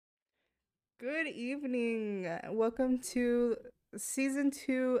Good evening. Welcome to season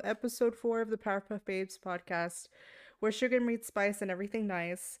 2, episode 4 of the Powerpuff Babes podcast, where sugar meets spice and everything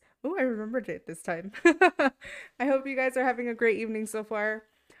nice. Oh, I remembered it this time. I hope you guys are having a great evening so far.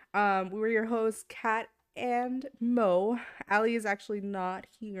 We were your hosts, Kat and Mo. Ali is actually not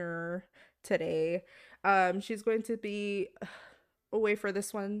here today. She's going to be away for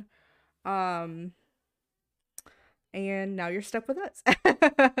this one. Um, and now you're stuck with us.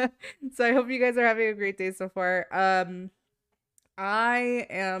 So I hope you guys are having a great day so far. I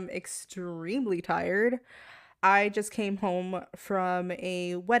am extremely tired. I just came home from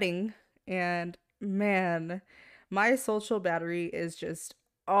a wedding and man, my social battery is just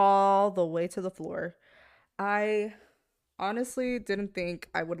all the way to the floor. I honestly didn't think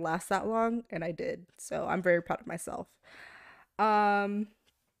I would last that long and I did. So I'm very proud of myself. Um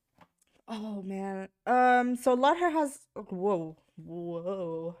Oh man. So a lot has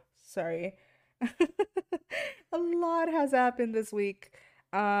whoa. Sorry. A lot has happened this week.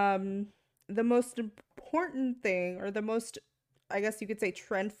 Um the most important thing or the most I guess you could say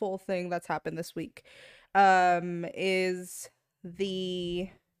trendful thing that's happened this week is the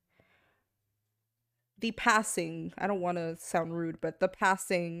the passing. I don't want to sound rude, but the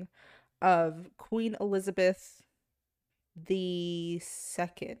passing of Queen Elizabeth the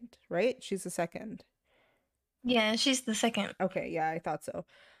second, right? She's the second. Yeah, she's the second. Okay, yeah, I thought so.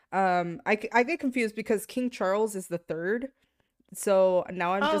 I get confused because King Charles is the third, so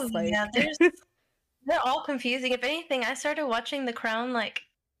now I'm Oh just yeah, like, they're all confusing. If anything, I started watching The Crown like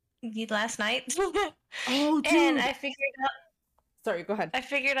last night, oh, and dude. Sorry, go ahead. I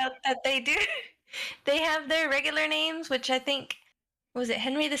figured out that they do they have their regular names, which I think was it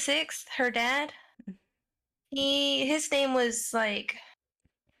Henry the Sixth, her dad. His name was like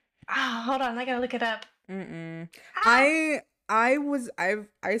hold on, I gotta look it up. Mm-mm. Ah,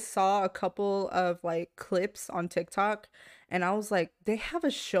 I saw a couple of like clips on TikTok and I was like, they have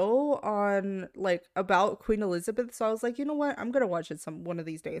a show on like about Queen Elizabeth, so I was like, you know what? I'm gonna watch it some one of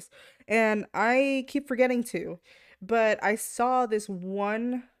these days. And I keep forgetting to, but I saw this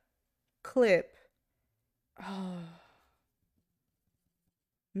one clip. Oh,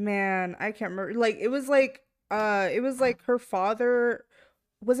 man, I can't remember. Like it was like her father.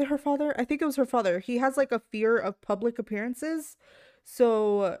 Was it her father? I think it was her father. He has like a fear of public appearances.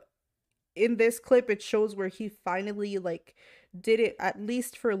 So in this clip it shows where he finally like did it at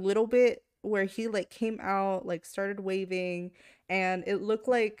least for a little bit where he like came out, like started waving and it looked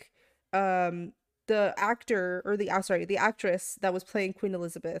like the actor or sorry, the actress that was playing Queen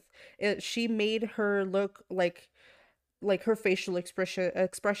Elizabeth, she made her look like her facial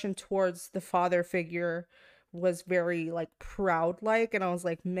expression towards the father figure was very like proud like, and I was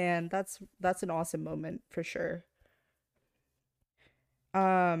like, man, that's an awesome moment for sure.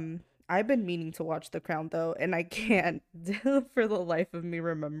 I've been meaning to watch The Crown though, and I can't for the life of me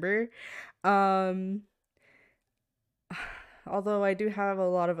remember. Um Although I do have a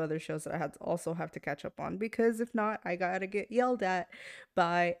lot of other shows that I had to also have to catch up on because if not, I gotta get yelled at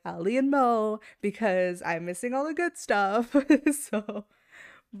by Ali and Mo because I'm missing all the good stuff. So,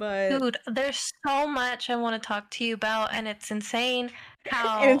 but dude, there's so much I want to talk to you about, and it's insane and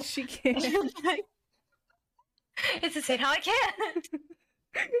how she can't. it's insane how I can't.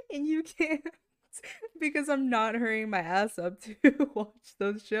 And you can't because I'm not hurrying my ass up to watch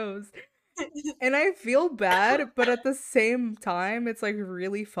those shows. And I feel bad, but at the same time, it's like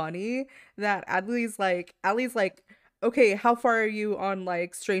really funny that Allie's like, okay, how far are you on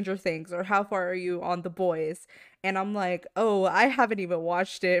like Stranger Things or how far are you on The Boys? And I'm like, oh, I haven't even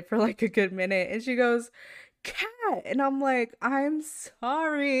watched it for like a good minute. And she goes, Cat, and I'm like, I'm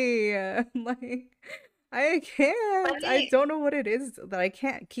sorry. Like, I Let can't. I me don't know what it is that I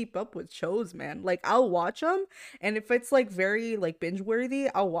can't keep up with shows, man. Like I'll watch them, and if it's like very like binge worthy,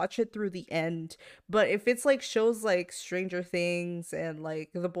 I'll watch it through the end. But if it's like shows like Stranger Things and like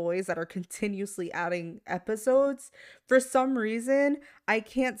The Boys that are continuously adding episodes, for some reason, I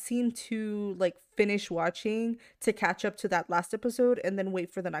can't seem to like finish watching to catch up to that last episode and then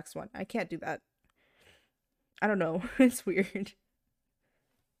wait for the next one. I can't do that. I don't know. It's weird.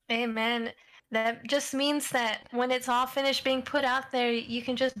 Amen. That just means that when it's all finished being put out there, you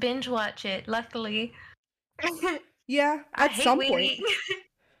can just binge watch it, luckily. Yeah, I at hate some point. waiting.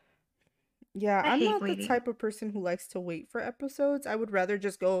 Yeah, I I'm hate not the waiting. type of person who likes to wait for episodes. I would rather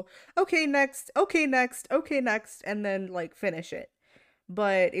just go, okay, next, okay, next, okay, next, and then like finish it.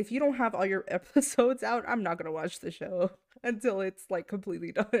 But if you don't have all your episodes out, I'm not gonna watch the show until it's like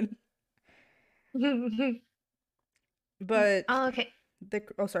completely done. But Oh, okay.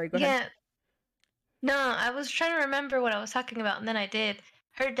 oh, sorry, go ahead. Yeah. No, I was trying to remember what I was talking about, and then I did.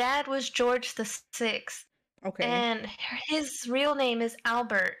 Her dad was George the Sixth, Okay. and his real name is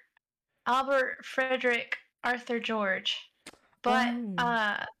Albert Frederick Arthur George. But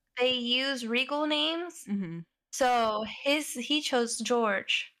Oh. they use regal names, Mhm. so he chose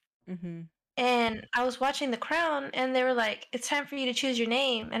George. Mhm. And I was watching The Crown, and they were like, "It's time for you to choose your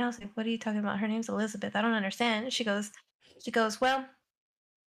name." And I was like, "What are you talking about? Her name's Elizabeth. I don't understand." And she goes, "Well,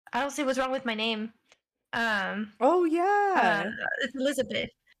 I don't see what's wrong with my name. Um, Oh uh, yeah. it's Elizabeth.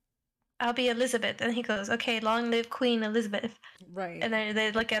 I'll be Elizabeth." And he goes, "Okay, long live Queen Elizabeth." Right. And then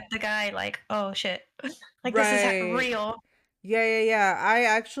they look at the guy like, "Oh shit, like this is Right. real." Yeah, yeah, yeah. I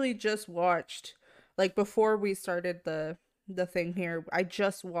actually just watched, like, before we started the thing here, I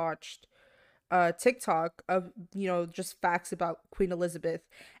just watched TikTok of, just facts about Queen Elizabeth.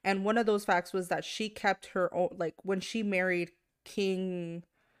 And one of those facts was that she kept her own, like, when she married King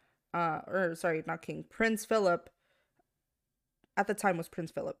or sorry, not King, Prince Philip. At the time was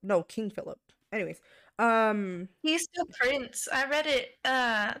Prince Philip. No, King Philip. Anyways, um He's still Prince. I read it,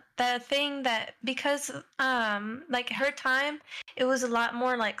 that thing that because, like her time, it was a lot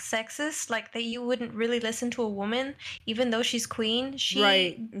more like sexist, like that you wouldn't really listen to a woman, even though she's queen.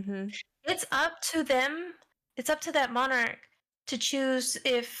 right. Mhm. It's up to them, it's up to that monarch to choose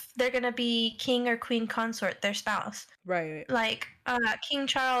if they're gonna be king or queen consort, their spouse. Right. Like, King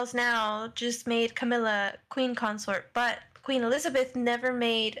Charles now just made Camilla queen consort, but Queen Elizabeth never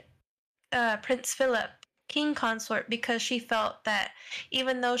made Prince Philip king consort because she felt that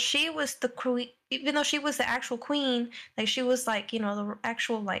even though she was the queen, even though she was the actual queen, like she was like the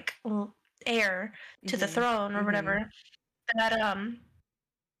actual like heir to the Mhm. throne or Mhm. whatever, that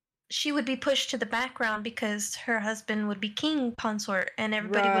she would be pushed to the background because her husband would be king consort and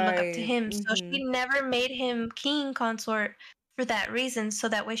everybody would look up to Right. him. So Mhm. she never made him king consort for that reason, so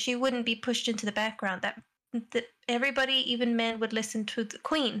that way she wouldn't be pushed into the background. That everybody, even men, would listen to the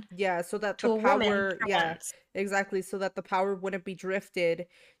queen, Yeah, so that to the a woman power, for yeah, once. exactly, so that the power wouldn't be drifted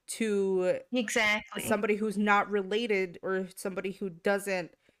to Exactly. somebody who's not related or somebody who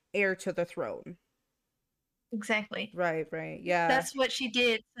doesn't heir to the throne. Exactly. Right, right. Yeah. That's what she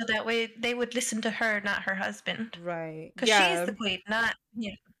did, so that way they would listen to her, not her husband. Right. Because she's Yeah. the queen, not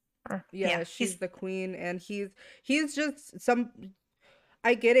yeah. Yeah, she's the queen and he's just some.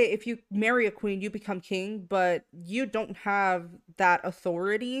 I get it. If you marry a queen, you become king, but you don't have that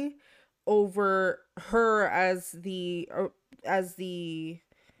authority over her as the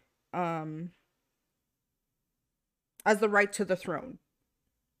um as the right to the throne.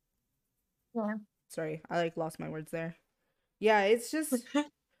 Yeah. Sorry, I like lost my words there. Yeah, it's just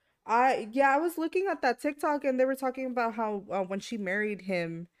I was looking at that TikTok and they were talking about how when she married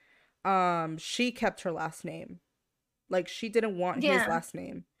him, she kept her last name. Like she didn't want his Yeah. last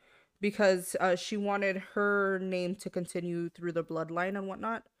name because she wanted her name to continue through the bloodline and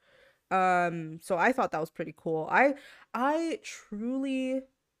whatnot. So I thought that was pretty cool. I truly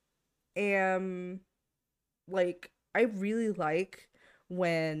am like I really like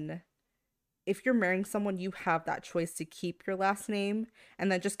when if you're marrying someone you have that choice to keep your last name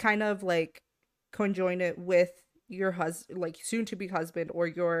and then just kind of like conjoin it with your husband like soon to be husband or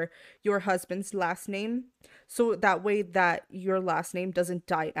your husband's last name so that way that your last name doesn't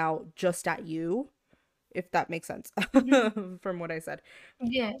die out just at you if that makes sense Mhm. from what I said.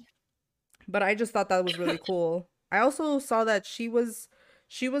 Yeah. But I just thought that was really cool. I also saw that she was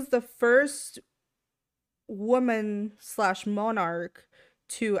the first woman slash monarch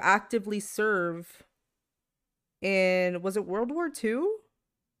to actively serve in was it World War II?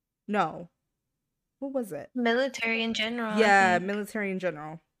 No. What was it? Military in general, I Yeah, think. military in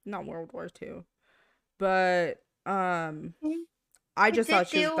general. Not World War II. But Mhm. I It just did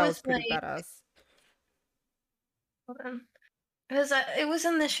thought deal that with was pretty like, badass. because it was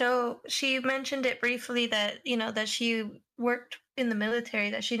in the show. She mentioned it briefly that that she worked in the military.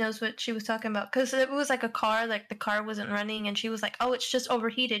 That she knows what she was talking about. Because it was like a car, like the car wasn't running, and she was like, "Oh, it's just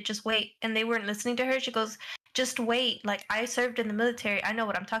overheated. Just wait." And they weren't listening to her. She goes, "Just wait. Like I served in the military. I know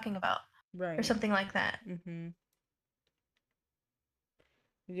what I'm talking about," or Right. something like that. Mhm.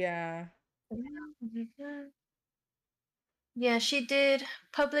 Yeah. Yeah. Yeah, she did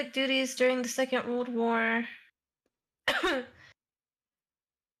public duties during the Second World War. I'm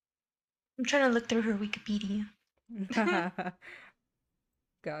trying to look through her Wikipedia.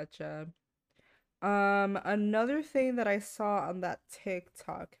 Gotcha. Another thing that I saw on that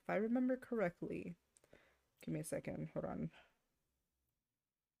TikTok, if I remember correctly, give me a second, hold on.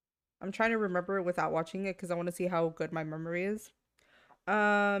 I'm trying to remember it without watching it because I want to see how good my memory is.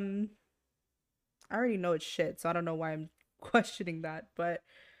 Um, I already know it's shit, so I don't know why I'm questioning that. But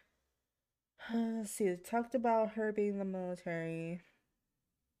let's see, it talked about her being in the military.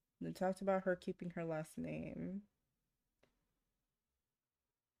 They talked about her keeping her last name.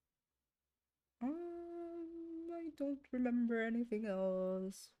 I don't remember anything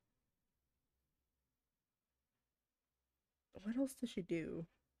else. What else does she do?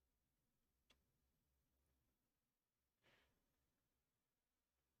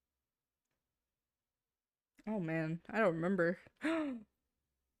 Oh man, I don't remember.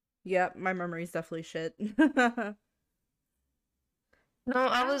 Yep, my memory's definitely shit. No,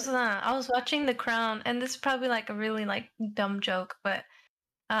 How? I was watching The Crown, and this is probably like a really like dumb joke, but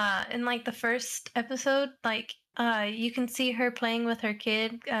in like the first episode, like you can see her playing with her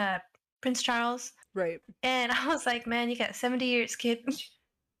kid, Prince Charles, Right. and I was like, man, you got 70 years, kid.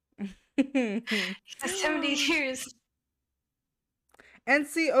 You got 70 years. And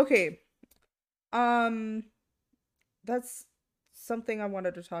see, okay, um, that's something I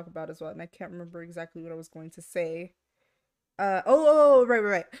wanted to talk about as well, and I can't remember exactly what I was going to say. Right,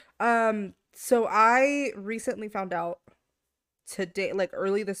 right, right. So I recently found out today, like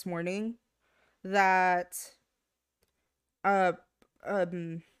early this morning, that uh,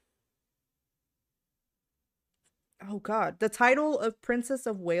 um, oh God, the title of Princess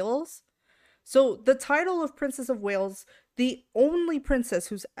of Wales. So the title of Princess of Wales, the only princess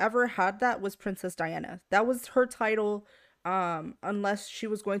who's ever had that was Princess Diana. That was her title, unless she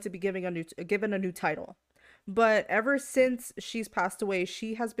was going to be given a new title. But ever since she's passed away,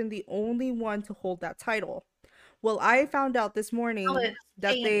 she has been the only one to hold that title. Well, I found out this Oh, morning it's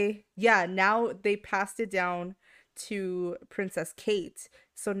that changed. now they passed it down to Princess Kate.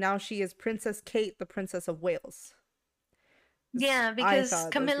 So now she is Princess Kate, the Princess of Wales. Yeah, I because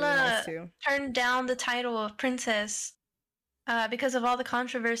thought that was really nice Camilla too. turned down the title of princess because of all the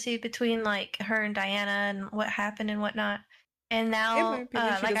controversy between like her and Diana and what happened and whatnot. And In my now,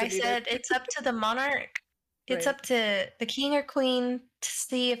 opinion, she like I doesn't need it. said, it's up to the monarch. It's Right, up to the king or queen to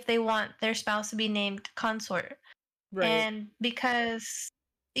see if they want their spouse to be named consort. right, And because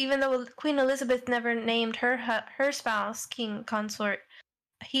even though Queen Elizabeth never named her spouse king consort,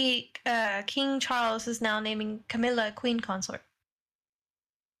 King Charles is now naming Camilla queen consort.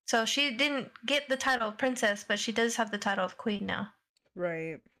 So she didn't get the title of princess, but she does have the title of queen now.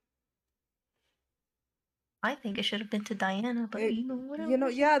 right. I think it should have been to Diana, but It, you know, whatever.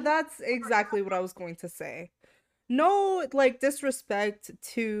 yeah, that's exactly what I was going to say. No, like disrespect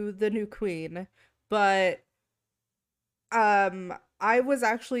to the new queen, but I was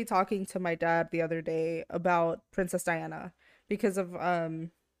actually talking to my dad the other day about Princess Diana because of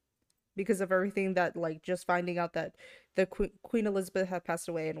everything that, like, just finding out that the Queen Elizabeth had passed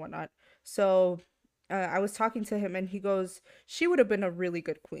away and whatnot. So I was talking to him and he goes, she would have been a really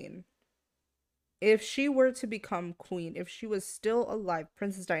good queen if she were to become queen, if she was still alive,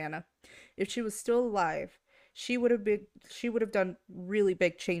 Princess Diana, if she was still alive, she would have done really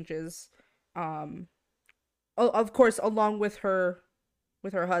big changes. Um of course along with her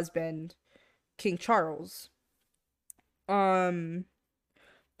husband, King Charles. Um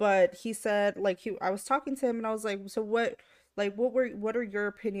but he said, like, I was talking to him and I was like, so what are your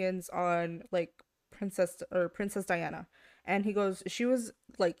opinions on, like, Princess Diana? And he goes, she was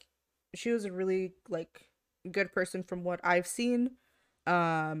a really, like, good person from what I've seen.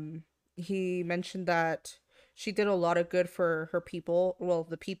 um he mentioned that she did a lot of good for her people, well,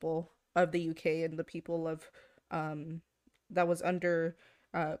 the people of the UK and the people of um that was under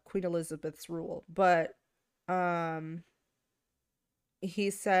Queen Elizabeth's rule. But um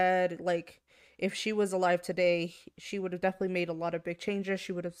he said, like, if she was alive today, she would have definitely made a lot of big changes.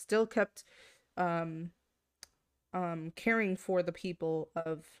 She would have still kept um caring for the people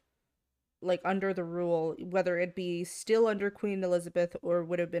of, like, under the rule, whether it be still under Queen Elizabeth or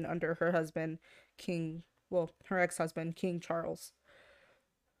would have been under her husband, King, well, her ex-husband, King Charles.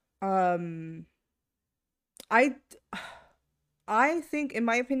 um I I think, in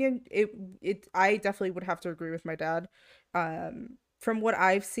my opinion, I definitely would have to agree with my dad. From what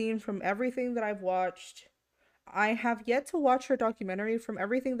I've seen, from everything that I've watched, I have yet to watch her documentary. From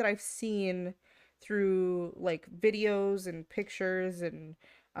everything that I've seen through, like, videos and pictures and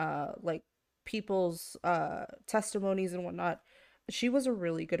like people's testimonies and whatnot, she was a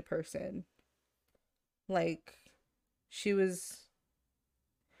really good person. Like, she was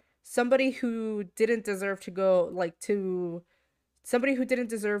somebody who didn't deserve to go, like, to somebody who didn't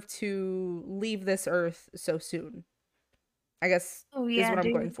deserve to leave this earth so soon, I guess, Oh is yeah, what I'm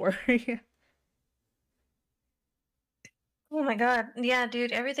going dude. for. Yeah. Oh my god. Yeah,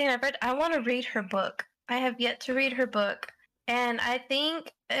 dude. Everything I've read, I want to read her book. I have yet to read her book, and I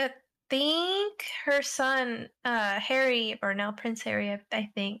think her son, Harry, or now Prince Harry,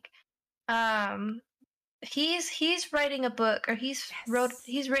 I think, um, he's writing a book, or Yes.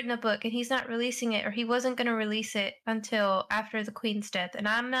 he's written a book and he's not releasing it, or he wasn't going to release it until after the queen's death, and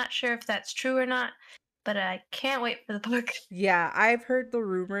I'm not sure if that's true or not, but I can't wait for the book. Yeah, I've heard the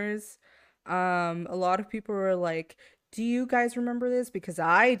rumors. A lot of people were like, "Do you guys remember this?" Because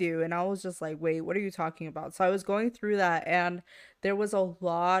I do, and I was just like, "Wait, what are you talking about?" So I was going through that, and there was a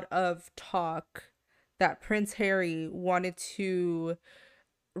lot of talk that Prince Harry wanted to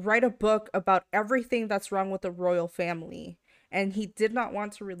write a book about everything that's wrong with the royal family, and he did not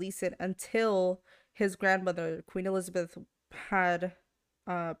want to release it until his grandmother, Queen Elizabeth, had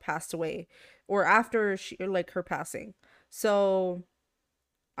passed away, or after she, like, her passing. So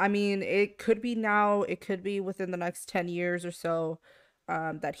I mean, it could be now, it could be within the next 10 years or so,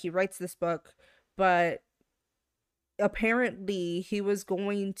 that he writes this book, but apparently he was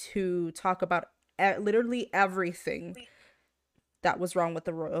going to talk about literally everything that was wrong with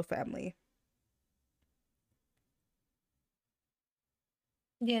the royal family.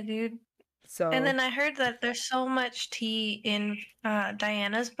 Yeah, dude. And So then I heard that there's so much tea in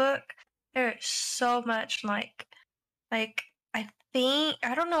Diana's book. There's so much like I think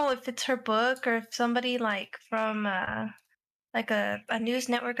I don't know if it's her book or if somebody like from like a news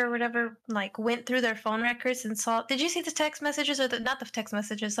network or whatever like went through their phone records and saw. Did you see the text messages, or not the text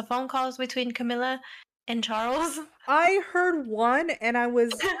messages, the phone calls between Camilla and Charles? I heard one and I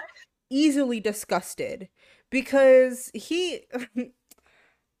was easily disgusted because he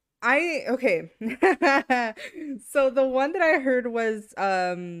I okay. So the one that I heard was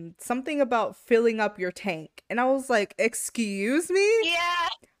something about filling up your tank. And I was like, "Excuse me?" Yeah.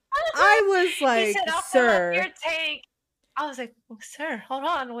 I was He said, like, "I'll fill up your "Sir, tank." I was like, "Oh, sir, hold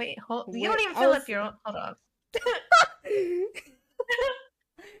on, wait, hold. You don't wait." even I fill up was your own. Hold on."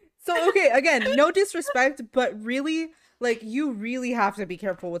 So okay, again, no disrespect, but really, like, you really have to be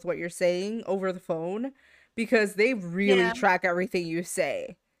careful with what you're saying over the phone because they really Yeah. track everything you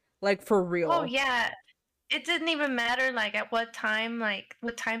say. Like, for Oh real. yeah. It didn't even matter like at what time, like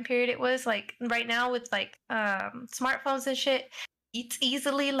what time period it was. Like right now with like smartphones and shit, it's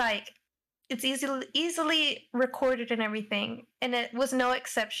easily like it's easily recorded and everything. And it was no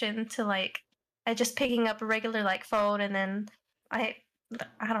exception to like I just picking up a regular like phone and then I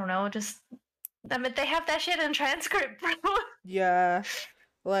I don't know, just I mean they have that shit in transcript, bro. Yeah.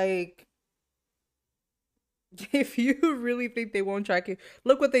 Like, if you really think they won't track you,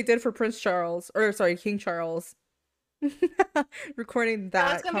 look what they did for Prince Charles, or sorry, King Charles, recording Bro,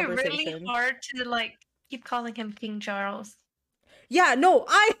 it's that gonna be really conversation. hard to like keep calling him King Charles. Yeah, no,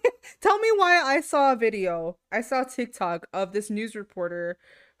 I tell me why. I saw a video. I saw TikTok of this news reporter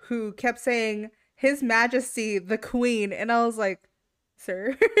who kept saying His Majesty the Queen, and I was like,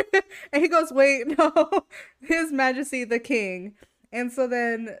 "Sir," and he goes, "Wait, no, His Majesty the King." And so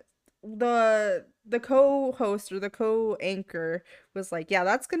then the co-host or the co-anchor was like, "Yeah,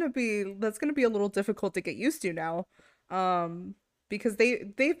 that's gonna be a little difficult to get used to now." Um, because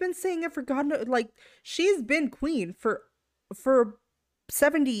they've been saying it for God like she's been queen for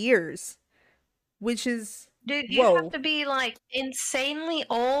 70 years, which is Dude, you have whoa. to be like insanely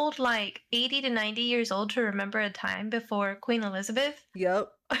old, like 80 to 90 years old to remember a time before Queen Elizabeth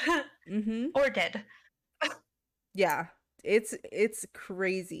Yep. Mm-hmm. or dead. Yeah. It's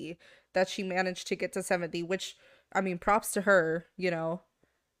crazy that she managed to get to 70, which I mean, props to her,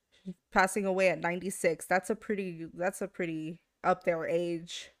 passing away at 96. That's a pretty up there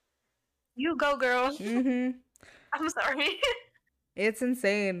age. You go, girl. Mm-hmm. I'm sorry. It's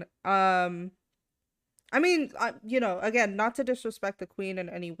insane. I mean, again, not to disrespect the queen in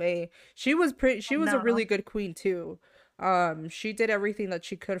any way. She was a No. really good queen too. She did everything that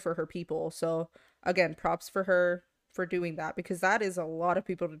she could for her people. So, again, props for her for doing that because that is a lot of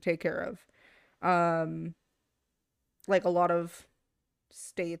people to take care of. Um, like a lot of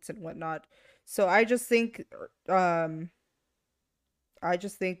states and whatnot. So um, I just think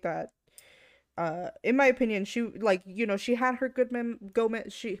that in my opinion she had her good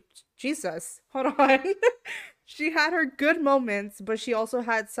she Jesus hold on she had her good moments but she also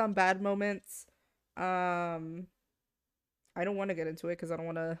had some bad moments. um I don't want to get into it because I don't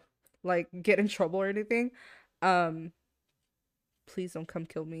want to like get in trouble or anything. um please don't come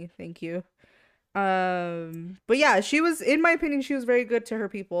kill me, thank you. But yeah, she was, in my opinion, she was very good to her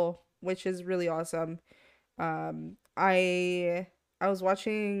people, which is really awesome. I was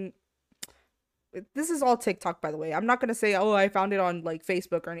watching, this is all TikTok, by the way. I'm not gonna say, oh, I found it on like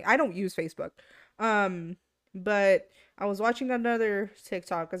Facebook or anything. I don't use Facebook. Um, but I was watching another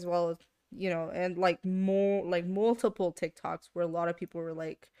TikTok as well, and like more like multiple TikToks where a lot of people were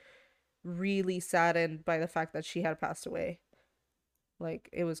like really saddened by the fact that she had passed away. Like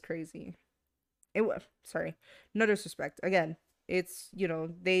it was crazy. sorry, no disrespect. Again, it's,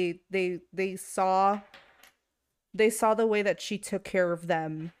 they saw the way that she took care of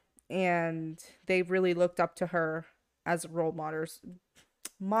them, and they really looked up to her as a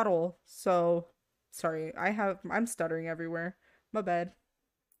model. So sorry, I'm stuttering everywhere. My bad.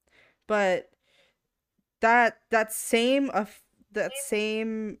 But that same that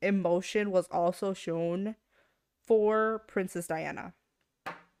same emotion was also shown for Princess Diana.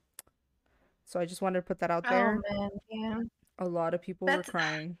 So I just wanted to put that out Oh there. man, yeah. A lot of people were That's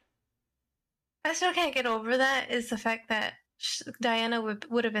crying. I still can't get over that is the fact that Diana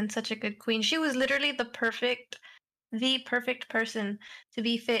would have been such a good queen. She was literally the perfect person to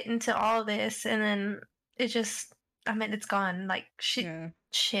be fit into all this, and then it just, I mean, it's gone. Like Yeah.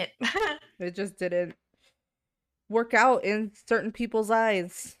 shit. It just didn't work out in certain people's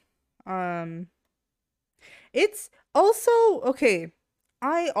eyes. Um it's also okay.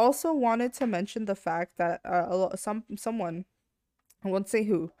 I also wanted to mention the fact that someone, I won't say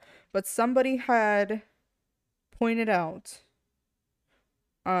who, but somebody had pointed out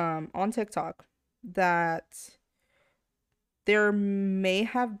on TikTok that there may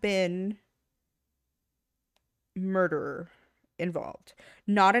have been murder involved.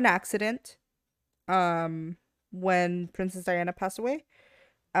 Not an accident, um when Princess Diana passed away.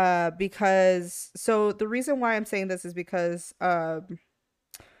 Because so the reason why I'm saying this is because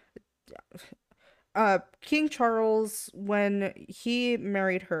King Charles, when he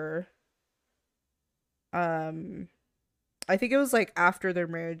married her, um I think it was like after their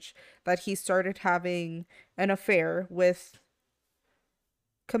marriage that he started having an affair with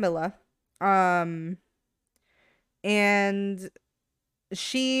Camilla. Um and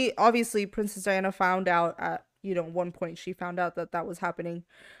she obviously, Princess Diana, found out at, one point she found out that that was happening.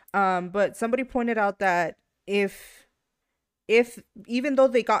 But somebody pointed out that if even though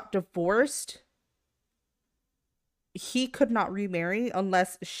they got divorced, he could not remarry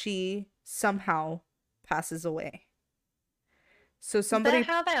unless she somehow passes away. So Is that somebody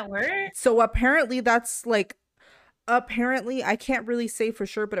how that works? so apparently that's like, apparently, I can't really say for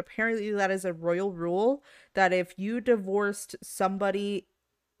sure, but apparently that is a royal rule that if you divorced somebody,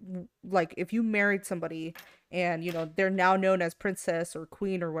 like if you married somebody and they're now known as princess or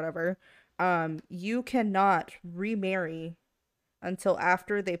queen or whatever, you cannot remarry until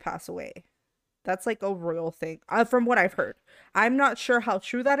after they pass away. That's like a royal thing, from what I've heard. I'm not sure how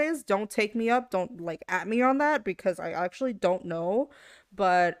true that is. Don't take me up. Don't like at me on that because I actually don't know.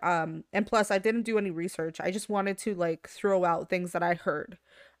 But and plus I didn't do any research. I just wanted to like throw out things that I heard.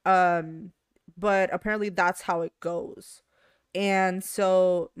 Um, but apparently that's how it goes. And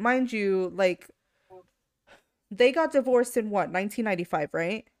so, mind you, like they got divorced in what, 1995,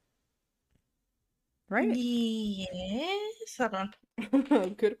 right? Right? Yes. Hold on.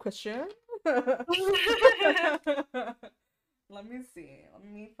 Good question. Let me see. Let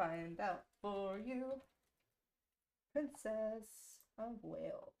me find out for you. Princess of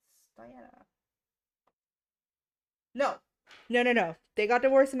Wales, Diana. No. No, no, no. They got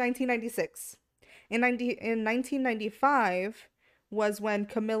divorced in 1996. In 1995 was when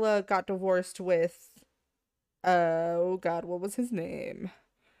Camilla got divorced with oh god, what was his name?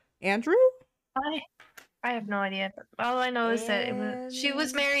 Andrew? I I have no idea. All I know is that she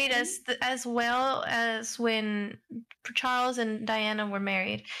was married And as well as when Charles and Diana were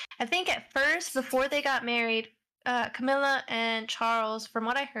married. I think at first, before they got married, Camilla and Charles, from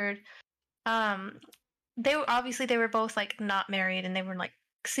what I heard, um, they were both like not married and they were like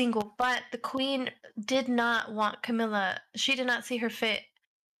single. But the Queen did not want Camilla. She did not see her fit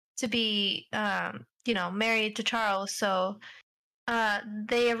to be, married to Charles. So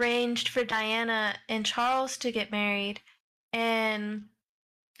they arranged for Diana and Charles to get married, and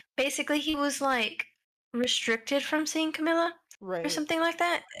basically he was like restricted from seeing Camilla or right. something like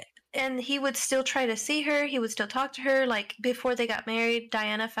that. And he would still try to see her. He would still talk to her. Like before they got married,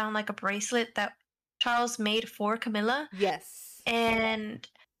 Diana found like a bracelet that Charles made for Camilla, Yes. and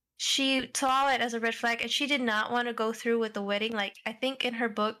she saw it as a red flag, and she did not want to go through with the wedding. Like I think in her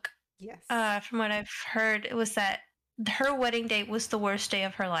book, Yes. from what I've heard, it was that her wedding date was the worst day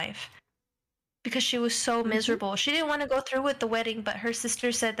of her life because she was so Mhm. miserable. She didn't want to go through with the wedding, but her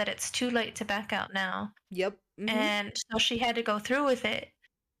sister said that it's too late to back out now. Yep. Mhm. And so she had to go through with it.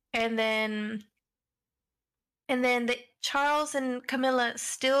 And then Charles and Camilla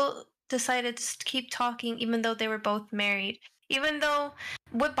still decided to keep talking even though they were both married. Even though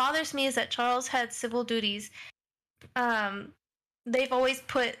what bothers me is that Charles had civil duties. um they've always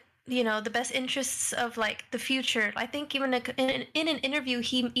put, the best interests of like the future. I think even in an interview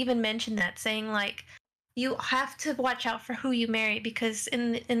he even mentioned that, saying like you have to watch out for who you marry because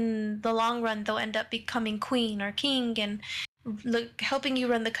in the long run they'll end up becoming queen or king and look helping you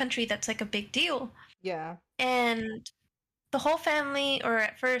run the country. That's like a big deal. Yeah. And the whole family, or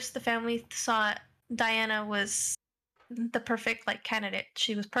at first the family thought Diana was the perfect like candidate.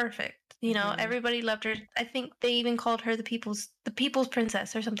 She was perfect. You know, Mhm. everybody loved her. I think they even called her the people's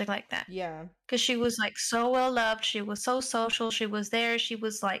princess or something like that. Yeah. Because she was like so well loved. She was so social. She was there. She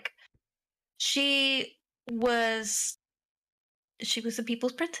was she was the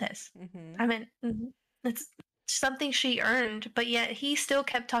people's princess. Mhm. I mean, it's something she earned, but yet he still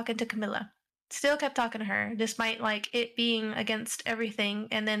kept talking to Camilla. Still kept talking to her, despite like it being against everything.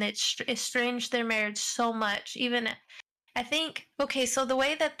 And then it estranged their marriage so much. Even I think okay, so the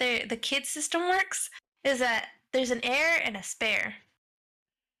way that the kid system works is that there's an heir and a spare.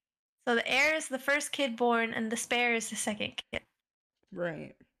 So the heir is the first kid born, and the spare is the second kid.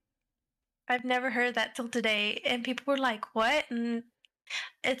 Right. I've never heard that till today, and people were like, "What?" And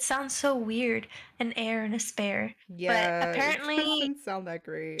it sounds so weird, an heir and a spare. But Yeah, it doesn't sound that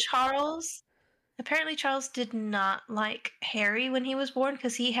great. Charles Charles did not like Harry when he was born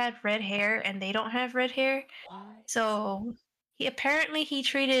because he had red hair and they don't have red hair. What? So he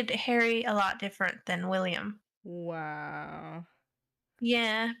treated Harry a lot different than William. Wow.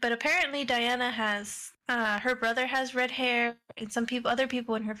 Yeah, but apparently Diana has her brother has red hair and other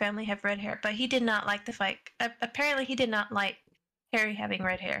people in her family have red hair, but he did not like the fight. Apparently he did not like Harry having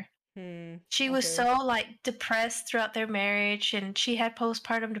red hair. Hmm. She was Okay. so like depressed throughout their marriage and she had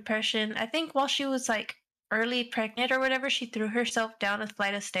postpartum depression. I think while she was like early pregnant or whatever, she threw herself down a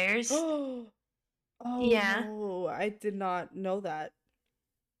flight of stairs. Oh, oh Yeah. no, I did not know that.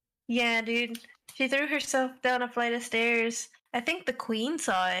 Yeah, dude. She threw herself down a flight of stairs. I think the queen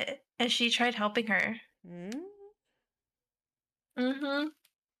saw it and she tried helping her. Hmm? Mhm.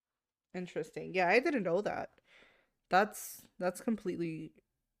 Interesting. Yeah, I didn't know that. That's completely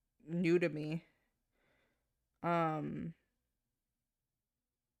new to me. Um,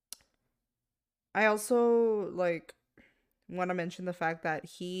 I also like want to mention the fact that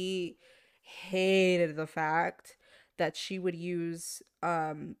he hated the fact that she would use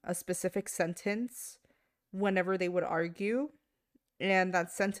a specific sentence whenever they would argue, and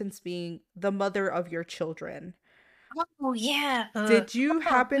that sentence being the mother of your children. Oh yeah. Did you Oh.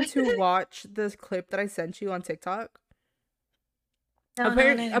 happen to watch the clip that I sent you on TikTok? No, no, let me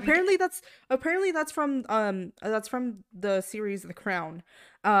read it. Apparently that's from the series The Crown.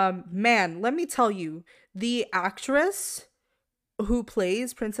 Man, let me tell you, the actress who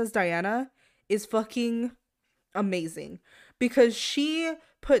plays Princess Diana is fucking amazing because she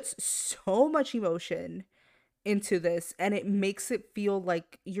puts so much emotion into this and it makes it feel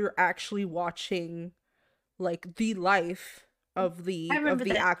like you're actually watching like the life I of remember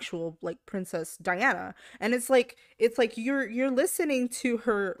the that. actual like Princess Diana. And it's like you're listening to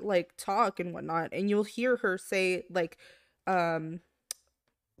her like talk and whatnot, and you'll hear her say um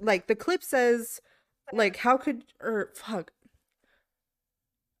like the clip says like how could or fuck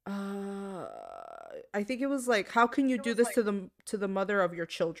uh I think it was like how can you do this to the mother of your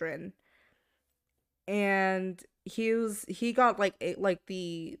children? And he got like like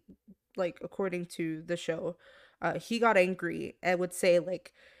the like according to the show, he got angry and would say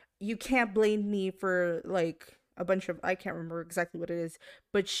like you can't blame me for like a bunch of I can't remember exactly what it is,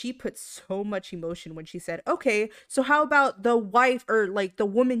 but she put so much emotion when she said, "Okay, so how about the wife or like the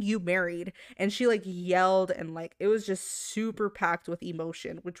woman you married?" And she like yelled and like it was just super packed with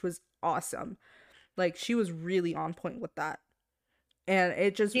emotion, which was awesome. Like she was really on point with that. And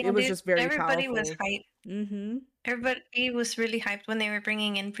it Yeah, was dude. just very Everybody was powerful. hyped. Mhm. Everybody was really hyped when they were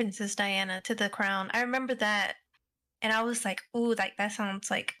bringing in Princess Diana to the crown. I remember that, and I was like, "Ooh, like that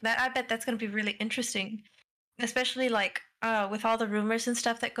sounds like that. I bet that's gonna be really interesting, especially like with all the rumors and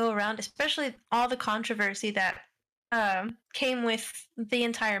stuff that go around, especially all the controversy that came with the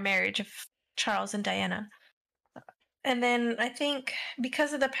entire marriage of Charles and Diana." And then I think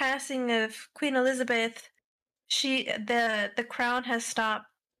because of the passing of Queen Elizabeth, the crown has stopped.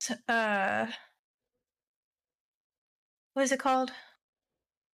 Uh, what is it called?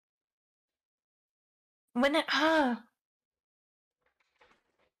 When it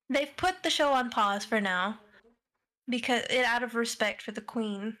they've put the show on pause for now because it out of respect for the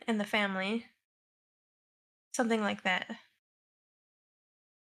queen and the family, something like that.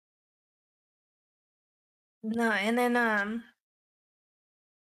 No, and then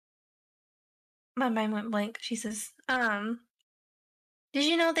my mind went blank. She says, did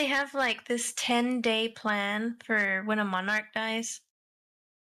you know they have like this 10-day plan for when a monarch dies?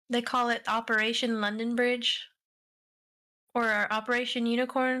 They call it Operation London Bridge or Operation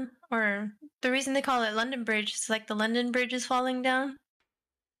Unicorn or the reason they call it London Bridge is like the London Bridge is falling down.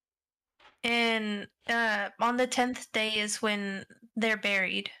 And on the 10th day is when they're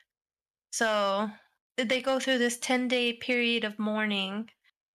buried. So they go through this 10-day period of mourning.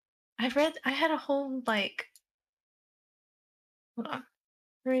 I had a whole like, hold on,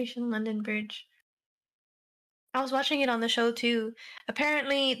 Operation London Bridge. I was watching it on the show too.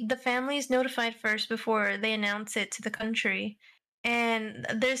 Apparently, the family is notified first before they announce it to the country. And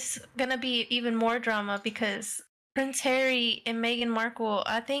there's gonna be even more drama because Prince Harry and Meghan Markle,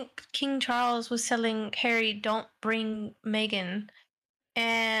 I think King Charles was telling Harry, don't bring Meghan.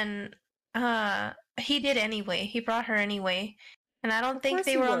 And he did anyway. He brought her anyway. And I don't Of think course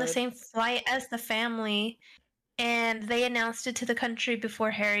they he were on the would. same flight as the family, and they announced it to the country before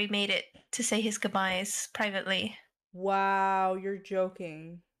Harry made it to say his goodbyes privately. Wow, you're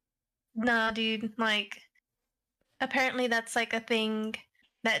joking. Nah, dude, like, apparently that's like a thing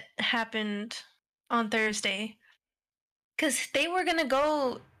that happened on Thursday. Because they were gonna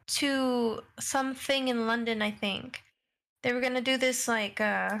go to something in London, I think. They were gonna do this, like,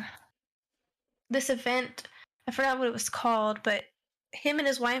 this event. I forgot what it was called, but him and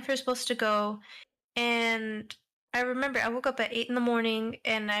his wife are supposed to go. And I remember I woke up at 8 in the morning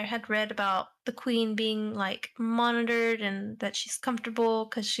and I had read about the queen being like monitored and that she's comfortable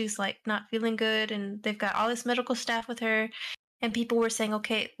because she's like not feeling good. And they've got all this medical staff with her. And people were saying,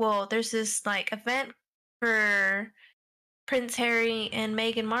 okay, well, there's this like event for Prince Harry and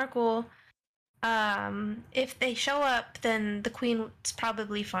Meghan Markle. If they show up, then the queen's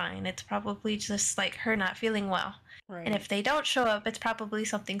probably fine. It's probably just like her not feeling well. And Right. if they don't show up, it's probably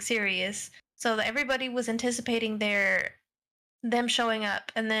something serious. So that everybody was anticipating them showing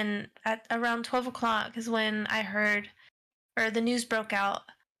up, and then at around 12 o'clock is when I heard, or the news broke out,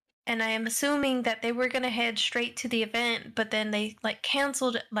 and I am assuming that they were gonna head straight to the event, but then they they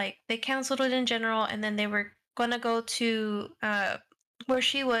canceled it in general, and then they were gonna go to where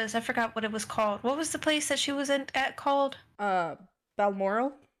she was. I forgot what it was called. What was the place that she was at called? Uh, Balmoral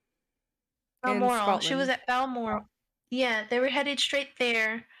in Balmoral. She was Scotland. at Balmoral. Yeah, they were headed straight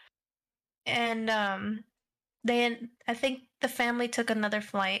there, and I think the family took another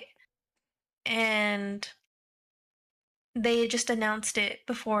flight, and they just announced it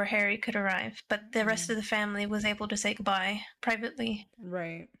before Harry could arrive, but the rest Mm, of the family was able to say goodbye privately,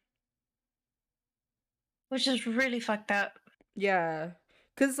 right. which is really fucked up. Yeah.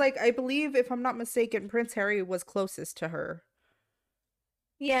 Cuz like I believe if I'm not mistaken Prince Harry was closest to her.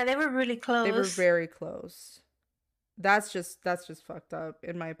 Yeah, they were really They were close. very close. That's just fucked up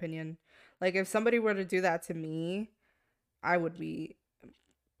in my opinion. Like if somebody were to do that to me, I would be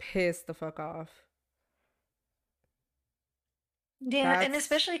pissed the fuck off. Yeah, and That's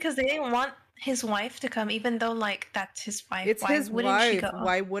especially because they didn't want his wife to come, even though, like, that's his wife. it's Why his wouldn't she wife. go?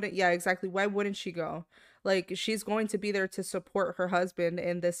 Why wouldn't yeah, exactly. Why wouldn't she go? Like she's going to be there to support her husband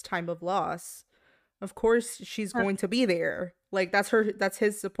in this time of loss. Of course she's Uh, going to be there. Like that's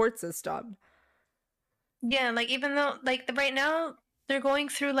his support system. Yeah, like, even though, like, right now, they're going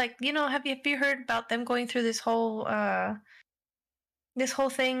through, like, have you heard about them going through this whole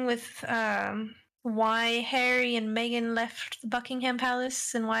thing with why Harry and Meghan left the Buckingham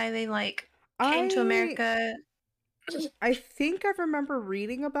Palace and why they like came to I America. I think I remember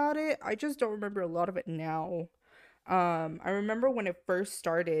reading about it. I just don't remember a lot of it now. I remember when it first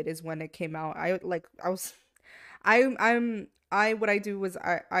started is when it came out. I was I what I do was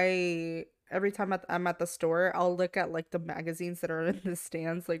I every time I'm at the store, I'll look at like the magazines that are in the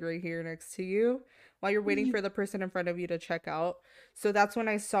stands like right here next to you while you're waiting for the person in front of you to check out. So that's when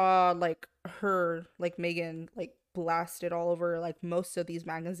I saw like her like Megan like blasted all over like most of these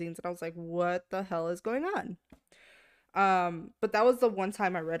magazines and I was like, "What the hell is going on?" But that was the one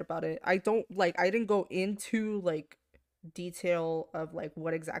time I read about it. I didn't go into like detail of like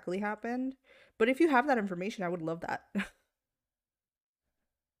what exactly happened. But if you have that information, I would love that.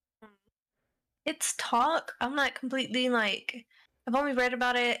 It's talk. I'm not completely like, I've only read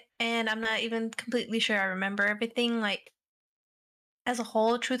about it and I'm not even completely sure I remember everything like as a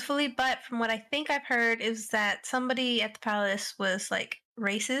whole, truthfully. But from what I think I've heard is that somebody at the palace was like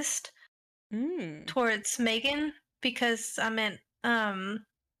racist Mm. towards Megan because there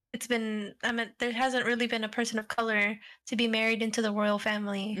hasn't really been a person of color to be married into the royal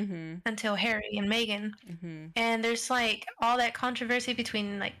family Mhm. until Harry and Meghan. Mhm. And there's like all that controversy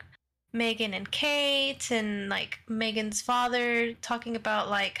between like Meghan and Kate, and like Meghan's father talking about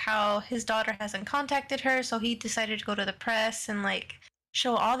like how his daughter hasn't contacted her, so he decided to go to the press and like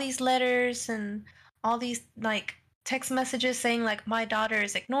show all these letters and all these like text messages saying like my daughter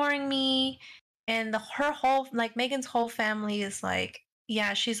is ignoring me. And her whole, like, Meghan's whole family is like,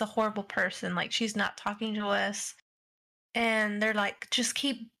 yeah, she's a horrible person. Like, she's not talking to us. And they're like, just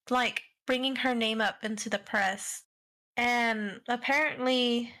keep like bringing her name up into the press. And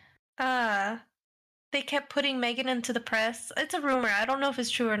apparently, uh, they kept putting Megan into the press. It's a rumor. I don't know if it's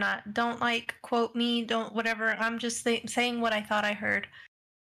true or not. Don't like quote me. Don't whatever. I'm just saying what I thought I heard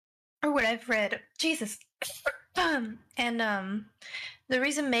or what I've read. Jesus. And the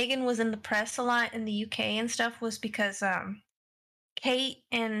reason Megan was in the press a lot in the UK and stuff was because Kate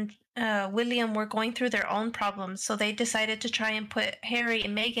and William were going through their own problems, so they decided to try and put Harry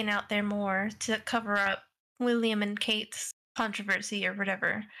and Meghan out there more to cover up William and Kate's controversy or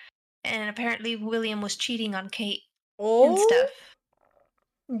whatever. And apparently, William was cheating on Kate and Oh? stuff.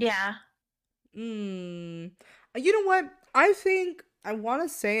 Yeah. Mm. You know what? I think I want to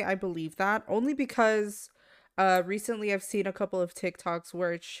say I believe that only because recently I've seen a couple of TikToks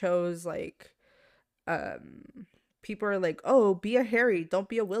where it shows like um people are like, "Oh, be a Harry, don't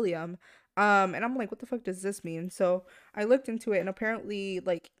be a William." And I'm like, "What the fuck does this mean?" So, I looked into it and apparently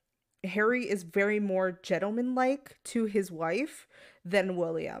like Harry is very more gentleman-like to his wife than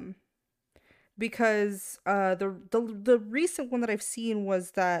William because the recent one that I've seen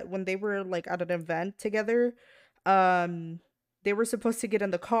was that when they were like at an event together, um they were supposed to get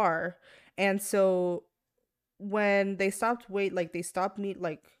in the car, and so when they stopped they stopped meet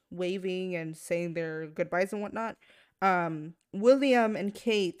like waving and saying their goodbyes and whatnot, William and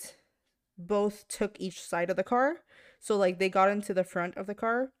Kate both took each side of the car, so like they got into the front of the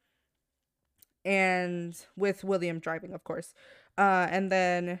car and with William driving, of course, and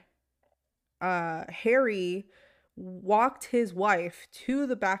then Harry walked his wife to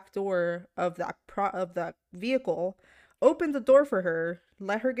the back door of that vehicle, opened the door for her,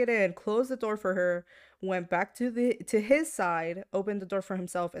 let her get in, closed the door for her, went back to his side, opened the door for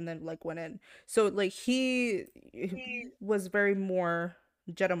himself, and then like went in. So like he was very more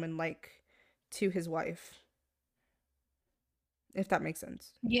gentleman like to his wife, if that makes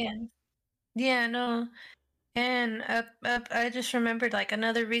sense. Yeah. Yeah, no. And I just remembered like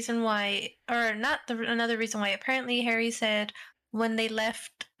another reason why, or not another reason why. Apparently, Harry said when they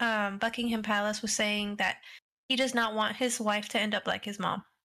left Buckingham Palace was saying that he does not want his wife to end up like his mom.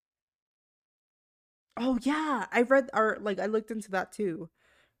 Oh yeah, I read or like I looked into that too,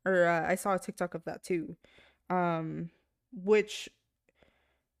 or I saw a TikTok of that too, um, which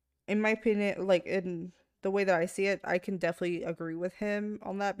in my opinion, like in the way that I see it, I can definitely agree with him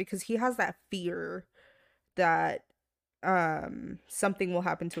on that because he has that fear that something will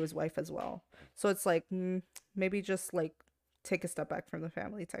happen to his wife as well. So it's like maybe just like take a step back from the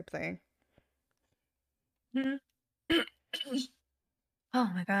family type thing. Mhm.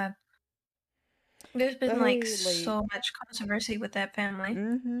 Oh my god. There's been But like hey, so like much controversy with that family.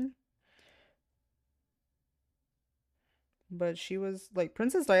 but she was like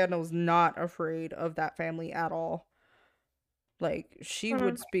Princess Diana was not afraid of that family at all. Like she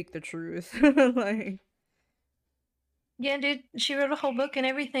would Mm. speak the truth. Like Yeah, dude, she wrote a whole book and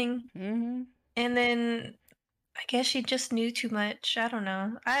everything. mhm. And then I guess she just knew too much. I don't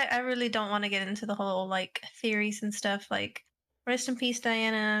know. I really don't want to get into the whole like theories and stuff. Like, rest in peace,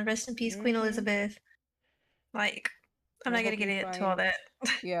 Diana. Rest in peace, Queen Mhm. Elizabeth. Like, I'm I not gonna hope get you into all find that.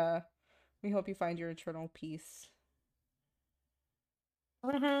 yeah, we hope you find your eternal peace.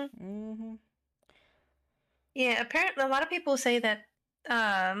 Hmm. Mhm. Yeah, apparently a lot of people say that.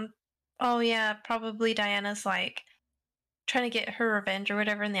 Um, oh yeah, probably Diana's like trying to get her revenge or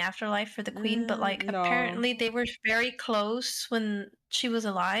whatever in the afterlife for the Queen. But like, No. apparently they were very close when she was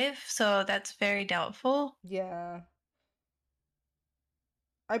alive, so that's very doubtful. Yeah.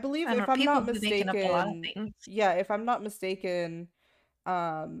 I believe I don't if know. I'm People not be making up a lot of mistaken, things. yeah, if I'm not mistaken,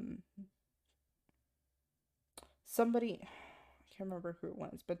 um somebody I can't remember who it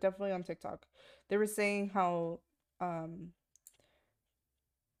was, but definitely on TikTok. They were saying how um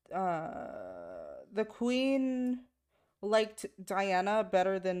the queen liked Diana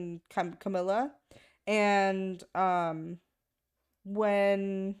better than Camilla, and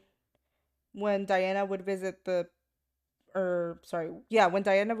when Diana would visit the or sorry, yeah, when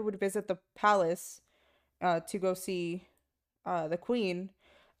Diana would visit the palace to go see the queen,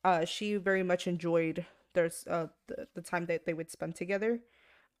 she very much enjoyed the time that they would spend together.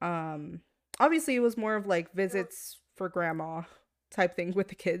 Um, Obviously, it was more of like visits for grandma type thing with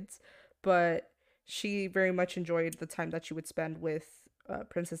the kids, but she very much enjoyed the time that she would spend with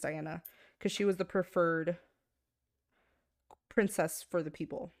Princess Diana because she was the preferred princess for the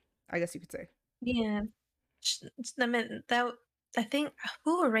people, I guess you could say. Yeah. I mean, that I think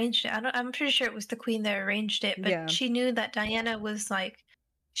who arranged it? I'm pretty sure it was the queen that arranged it, but Yeah. she knew that Diana was like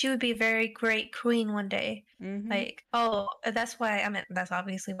she would be a very great queen one day. Mm-hmm. Like, oh, that's why I meant that's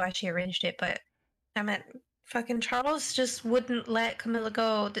obviously why she arranged it, but I meant fucking Charles just wouldn't let Camilla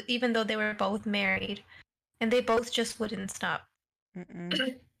go, even though they were both married, and they both just wouldn't stop.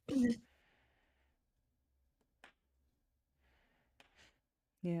 Mm-mm.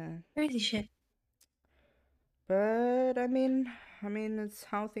 Yeah. Crazy shit. But I mean, it's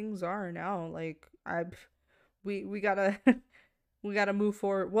how things are now. Like we gotta we gotta move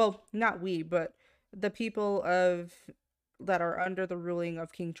forward. Well, not we, but the people of that are under the ruling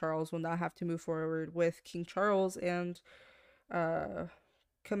of King Charles will not have to move forward with King Charles and uh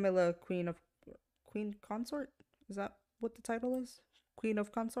Camilla, Queen Consort. Is that what the title is? Queen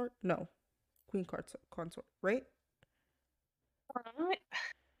of Consort? No, Consort. Right?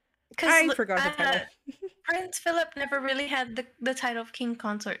 Because I forgot her title. Prince Philip never really had the title of king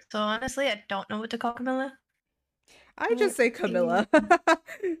consort, so honestly, I don't know what to call Camilla. I Mm, just say mm, Camilla.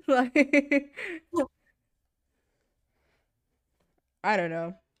 Like I don't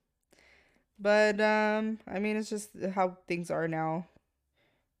know. But I mean it's just how things are now.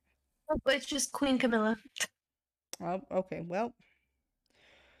 it's just Queen Camilla. Oh, okay. Well,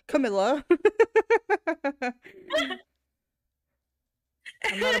 Camilla.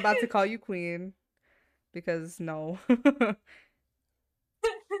 I'm not about to call you queen because no.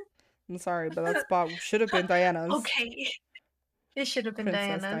 I'm sorry, but that spot should have been Diana's. Okay, it should have been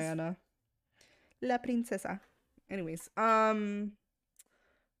Princess Diana's. Diana. La princesa. Anyways, yeah,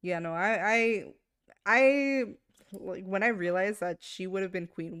 no, I like when I realized that she would have been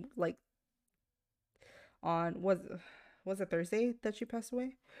queen, like on was it Thursday that she passed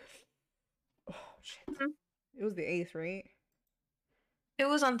away? Oh shit, Mhm. it was the 8th, right? It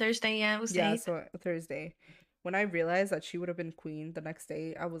was on Thursday. Yeah, it was the Yeah, 8th. so Thursday. When I realized that she would have been queen the next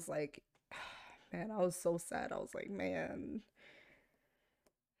day, I was like, man, I was so sad. I was like, man,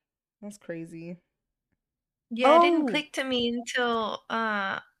 that's crazy. Yeah, it didn't Oh, click to me until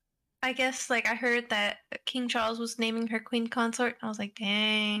I guess like I heard that King Charles was naming her queen consort. I was like,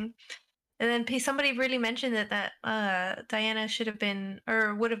 dang. And then somebody really mentioned it that Diana should have been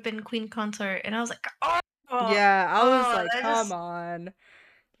or would have been queen consort, and I was like, oh, oh, yeah, I was like, that come just on.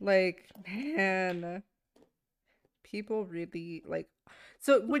 Like, man, people really like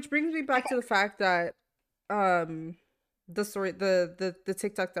so which brings me I back to the fact that um the story the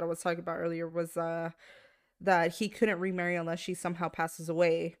TikTok that I was talking about earlier was that he couldn't remarry unless she somehow passes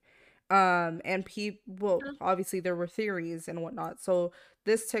away. And people, well, got. obviously there were theories and whatnot. So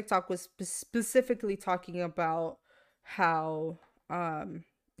this TikTok was specifically talking about how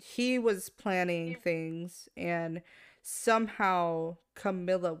he was planning things and somehow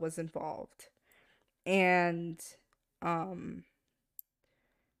Camilla was involved. And um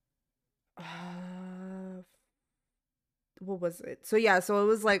uh, what was it? So yeah, so it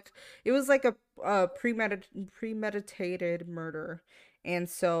was like a premeditated murder. And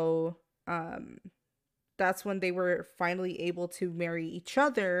so um that's when they were finally able to marry each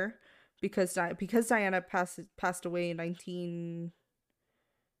other because Diana passed away in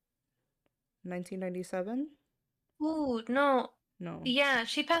 1997. Ooh, no. No. Yeah,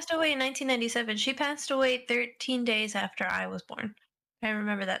 she passed away in 1997. She passed away 13 days after I was born. I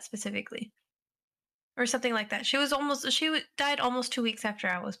remember that specifically. Or something like that. Died almost 2 weeks after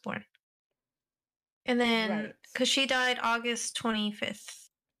I was born. And then, Right. because she died August 25th,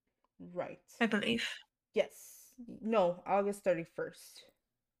 Right. I believe. Yes. No, August 31st.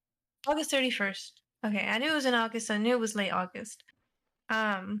 August 31st. Okay, I knew it was in August. I knew it was late August.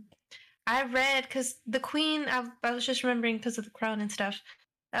 Um, I read because the queen. I was just remembering because of the crown and stuff.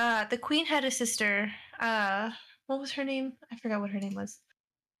 The queen had a sister. What was her name? I forgot what her name was.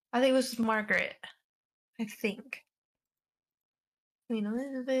 I think it was Margaret. I think Queen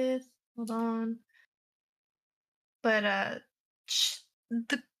Elizabeth. Hold on, but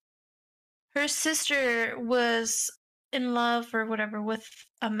the her sister was in love or whatever with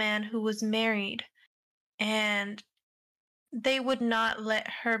a man who was married, and they would not let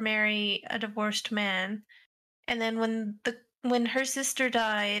her marry a divorced man. And then when her sister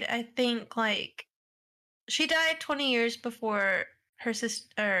died, I think like she died 20 years before her sister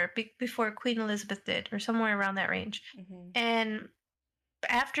or before Queen Elizabeth did, or somewhere around that range. Mm-hmm. And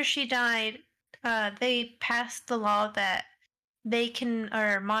after she died, they passed the law that they can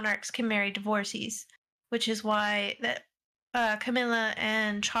or monarchs can marry divorcees, which is why that Camilla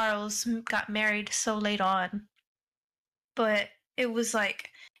and Charles got married so late on. But it was like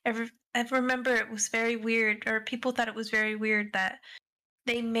I remember it was very weird, or people thought it was very weird that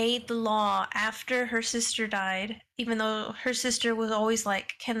they made the law after her sister died, even though her sister was always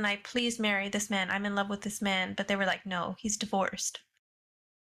like, "Can I please marry this man? I'm in love with this man." But they were like, "No, he's divorced."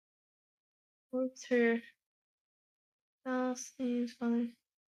 What's her last name? Funny.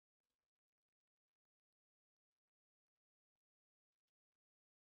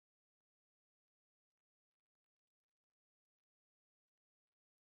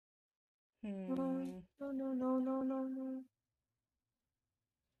 No, Hmm. no, no, no, no, no, no.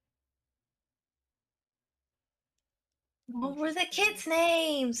 What were the Interesting. kids'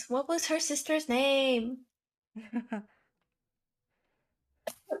 names? What was her sister's name?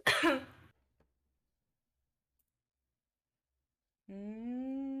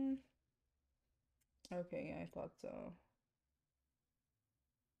 mm, okay, I thought so.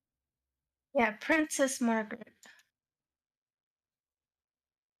 Yeah, Princess Margaret.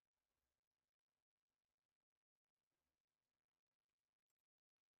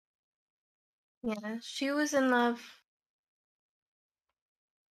 Yeah, she was in love.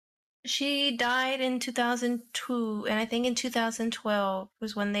 She died in 2002, and I think in 2012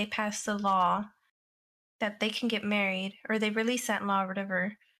 was when they passed the law that they can get married, or they released that law or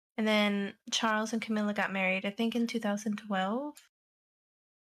whatever. And then Charles and Camilla got married, I think in 2012.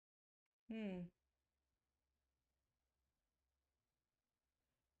 Hmm.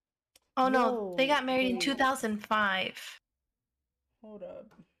 Oh no, they Whoa, got married in wait. 2005. Hold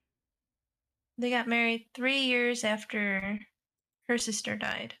up. They got married 3 years after her sister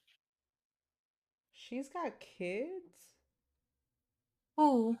died. She's got kids?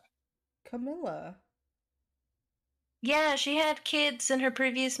 Ooh. Camilla. Yeah, she had kids in her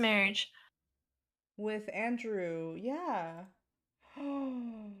previous marriage. With Andrew. Yeah.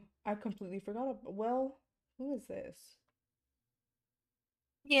 I completely forgot. Well, who is this?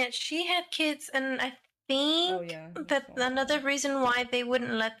 Yeah, she had kids, and I Oh, think yeah. This that one's another fine. reason why they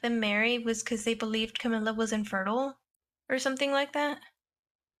wouldn't let them marry was because they believed Camilla was infertile or something like that.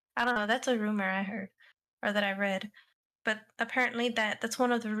 I don't know, that's a rumor I heard or that I read. But apparently that's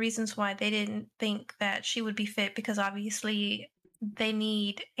one of the reasons why they didn't think that she would be fit because obviously they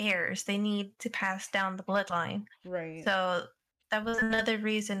need heirs. They need to pass down the bloodline. Right. So that was another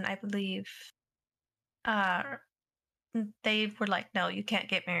reason I believe uh they were like, no, you can't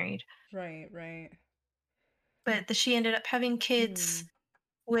get married. Right, right. But she ended up having kids Hmm.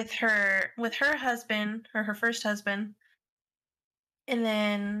 with her husband or her first husband, and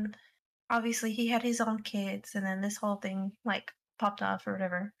then obviously he had his own kids, and then this whole thing like popped off or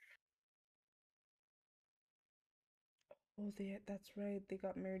whatever. Oh, that's right. They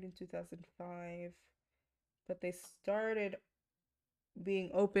got married in 2005, but they started being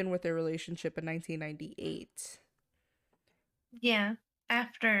open with their relationship in 1998 Yeah,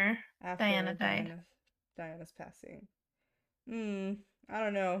 after Diana after died. Diana's passing. Hmm. I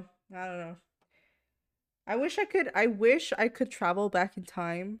don't know. I don't know. I wish I could travel back in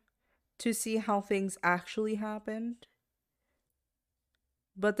time to see how things actually happened.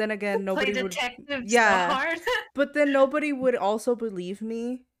 But then again, Play nobody would, detective so yeah. hard. But then nobody would also believe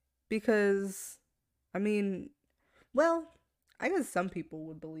me because, I mean, well, I guess some people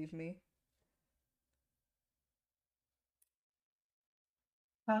would believe me.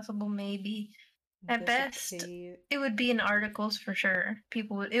 Possible, maybe. At best, Dissipate. it would be in articles for sure.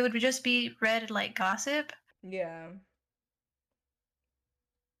 People would. It would just be read like gossip. Yeah.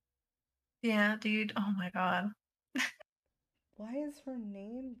 Yeah, dude. Oh my god. Why is her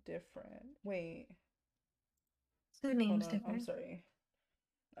name different? Wait, Two hold names on. I'm different. sorry.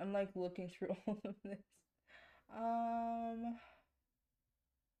 I'm like looking through all of this. Um,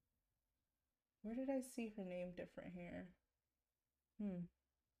 where did I see her name different here? Hmm.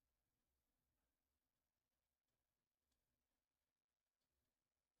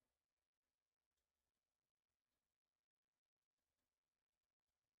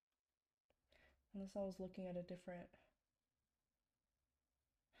 Unless I was looking at a different.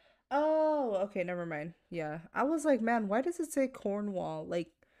 Oh, okay, never mind. Yeah. I was like, man, why does it say Cornwall? Like,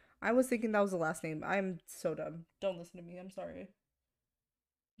 I was thinking that was the last name. I'm so dumb. Don't listen to me. I'm sorry.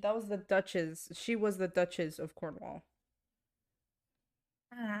 That was the Duchess. She was the Duchess of Cornwall.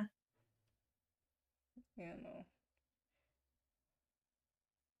 Ah. Yeah, no.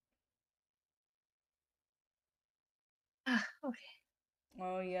 Ah, okay.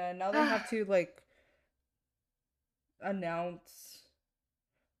 Oh, yeah. Now they Ah. have to, like, announce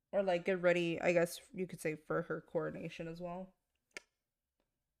or, like, get ready, I guess you could say, for her coronation as well.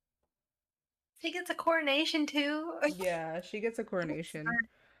 She gets a coronation too. Yeah, she gets a coronation.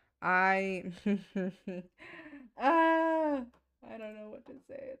 I. ah, I don't know what to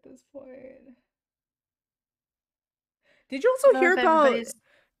say at this point. Did you I also don't know hear if about? everybody's.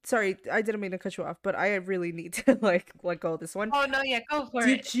 Sorry, I didn't mean to cut you off, but I really need to like let go of this one. Oh no, yeah, go for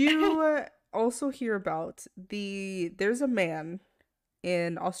it. Did you also hear about there's a man.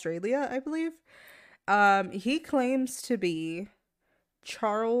 in Australia, I believe. He claims to be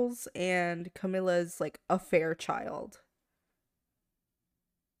Charles and Camilla's like affair child.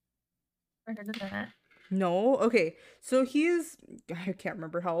 I heard of that. No, okay. So he's I can't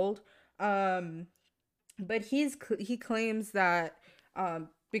remember how old. Um, but he claims that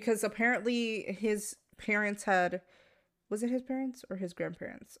because apparently his parents had, was it his parents or his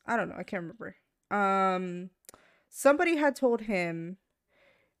grandparents? I don't know. I can't remember. Um, somebody had told him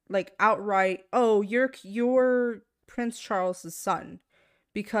like outright, "Oh, you're Prince Charles's son,"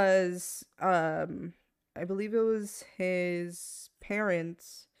 because I believe it was his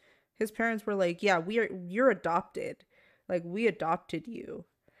parents. His parents were like, "Yeah, you're adopted. Like we adopted you,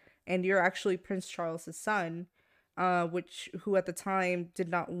 and you're actually Prince Charles's son." Which who at the time did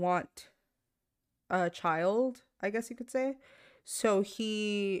not want a child, I guess you could say. So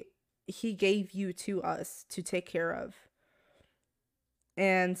he gave you to us to take care of.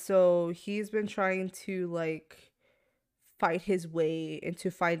 And so he's been trying to like fight his way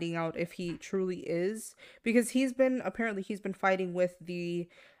into finding out if he truly is, because he's been fighting with the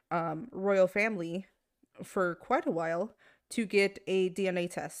royal family for quite a while to get a DNA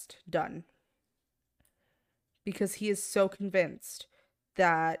test done, because he is so convinced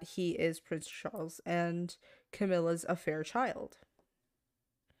that he is Prince Charles and Camilla's a fair child.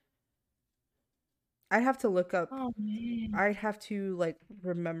 I'd have to look up, Oh man. I'd have to like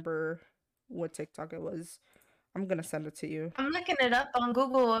remember what TikTok it was. I'm gonna send it to you. I'm looking it up on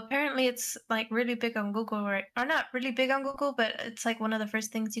Google. Apparently, it's like really big on Google, right? Or not really big on Google, but it's like one of the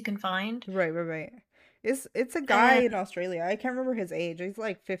first things you can find. Right, right, right. It's a And guy then in Australia. I can't remember his age. He's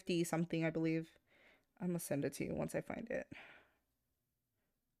like 50 something, I believe. I'm gonna send it to you once I find it.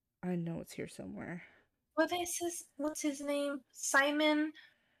 I know it's here somewhere. what is his? What's his name? Simon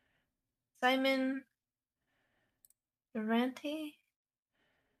Durante.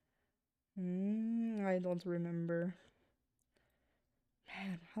 I don't remember.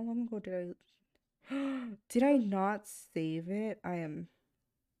 Man, how long ago did I did I not save it? I am,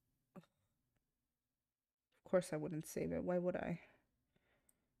 of course I wouldn't save it. Why would I?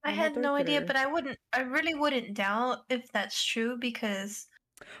 I I'm a had no idea, darker. but I really wouldn't doubt if that's true because,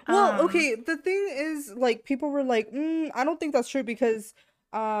 Well, um, okay, the thing is, like, people were like, I don't think that's true because,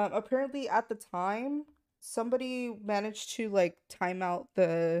 apparently at the time, somebody managed to, like, time out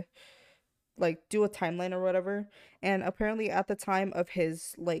the, like, do a timeline or whatever. And apparently at the time of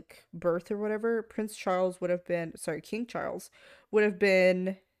his, like, birth or whatever, Prince Charles would have been, sorry, King Charles would have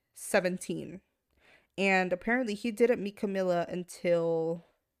been 17. And apparently he didn't meet Camilla until,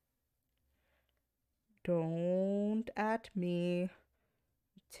 don't at me,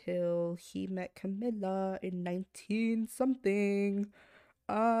 till he met Camilla in 19 something.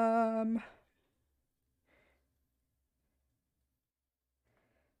 Um,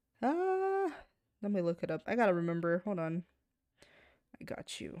 ah, let me look it up. I gotta remember. Hold on. I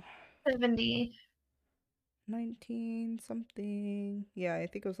got you. 70. 19 something. Yeah, I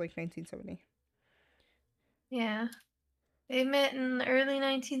think it was like 1970. Yeah, they met in the early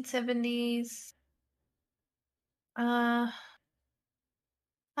 1970s. Uh,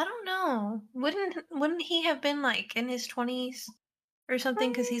 I don't know. Wouldn't he have been like in his 20s or something?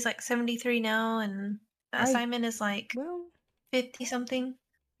 Because he's like 73 now, and I, Simon is like well, 50 something.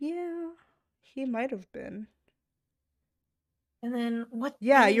 yeah, he might have been. And then what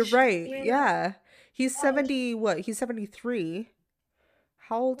Yeah, you're age? right. Yeah, Yeah. He's what 70, what? He's 73.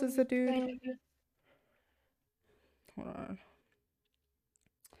 How old is the dude? kind of Hold on.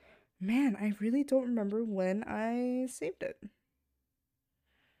 Man, I really don't remember when I saved it.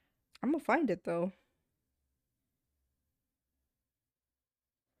 I'm gonna find it though.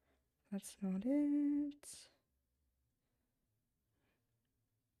 That's not it.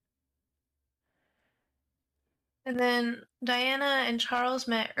 And then Diana and Charles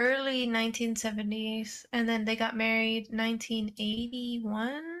met early 1970s, and then they got married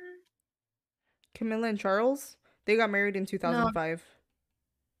 1981. Camilla and Charles, they got married in No, 2005.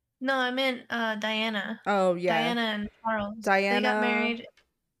 no, I meant Diana. Oh, yeah. Diana and Charles. They got Diana. married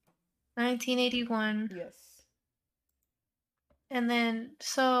 1981. Yes. And then,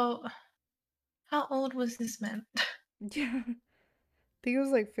 so how old was this man? Yeah. I think it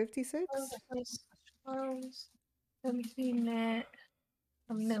was like 56. Charles, let me see, met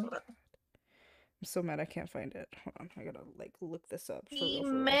Camilla. I'm so mad I can't find it. Hold on. I gotta like look this up for He real,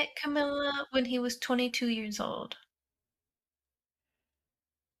 for real. met Camilla when he was 22 years old.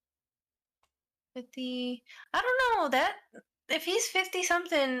 50. I don't know that if he's 50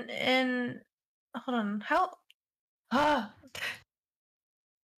 something and hold on, how ah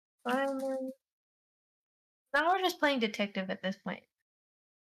Simon. Now we're just playing detective at this point.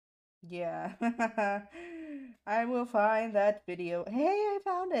 Yeah. I will find that video. Hey, I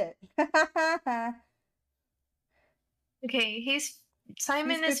found it. Okay, He's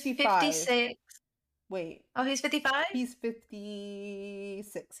Simon is 55. 56. Wait. Oh, he's 55? He's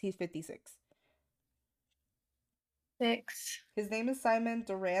 56. He's 56. 6. His name is Simon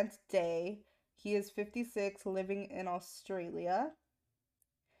Durant Day. He is 56, living in Australia.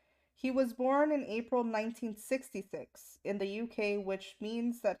 He was born in April 1966 in the UK, which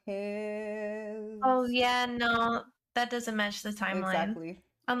means that Oh, his. yeah, no, that doesn't match the timeline. Exactly.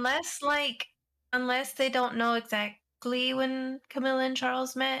 Unless, like, unless they don't know exactly when Camilla and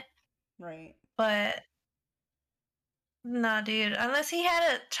Charles met. Right. But, nah, dude, unless he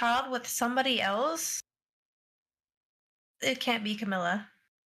had a child with somebody else, it can't be Camilla.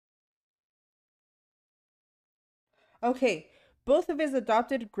 Okay. Both of his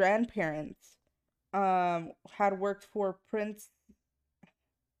adopted grandparents had worked for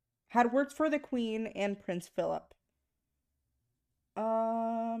the Queen and Prince Philip.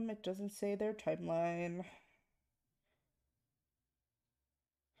 It doesn't say their timeline.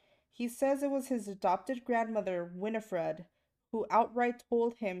 He says it was his adopted grandmother, Winifred, who outright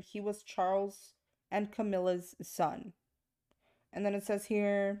told him he was Charles and Camilla's son. And then it says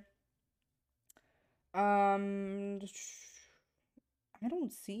here, um, I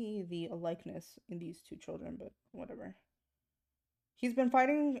don't see the likeness in these two children, but whatever. He's been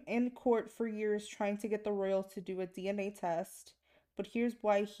fighting in court for years trying to get the royals to do a DNA test, but here's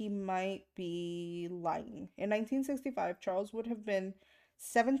why he might be lying. In 1965, Charles would have been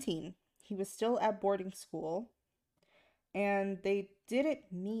 17. He was still at boarding school, and they didn't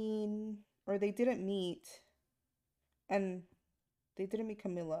meet, and they didn't meet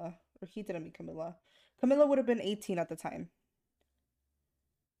Camilla, or he didn't meet Camilla. Camilla would have been 18 at the time.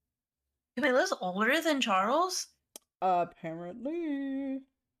 Camilla's older than Charles? Apparently.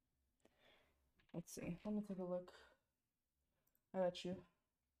 Let's see. Let me take a look. I got you.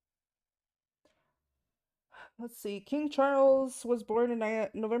 Let's see. King Charles was born on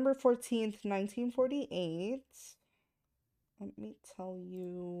November 14th, 1948. Let me tell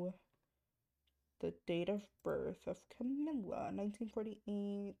you the date of birth of Camilla,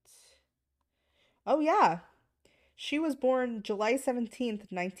 1948. Oh, yeah. She was born July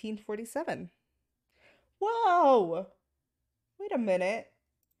 17th, 1947. Whoa! Wait a minute.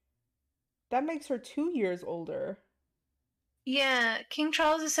 That makes her 2 years older. Yeah, King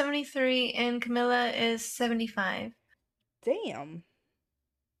Charles is 73 and Camilla is 75. Damn.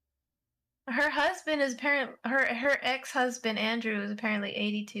 Her husband is her ex-husband Andrew is apparently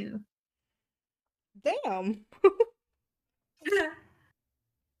 82. Damn.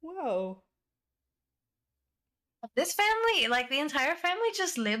 Whoa. This family, like the entire family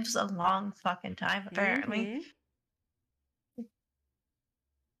just lives a long fucking time apparently. Mm-hmm.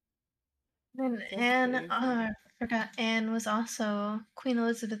 And That's Anne, crazy. I forgot Anne was also Queen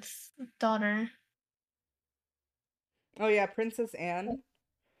Elizabeth's daughter. Oh, yeah, Princess Anne.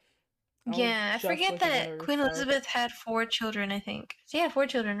 I was Yeah, I just forget looking at that her Queen stuff. Elizabeth had 4 children, I think. She had 4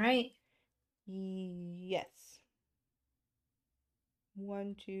 children, right? Yes.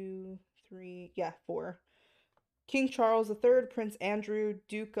 One, two, three. Yeah, four. King Charles III, Prince Andrew,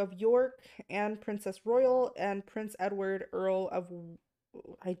 Duke of York, and Princess Royal, and Prince Edward, Earl of.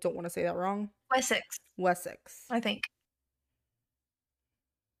 I don't want to say that wrong. Wessex, Wessex. I think.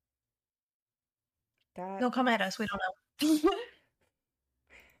 That. Don't come at us, we don't know.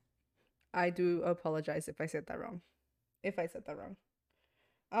 I do apologize if I said that wrong. If I said that wrong.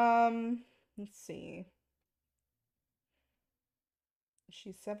 Let's see.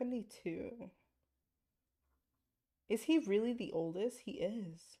 She's 72. Is he really the oldest? He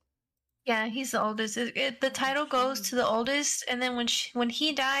is. Yeah, he's the oldest. The Oh, title goes to the jeez. oldest, and then when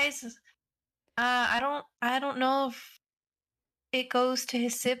he dies, I don't know if it goes to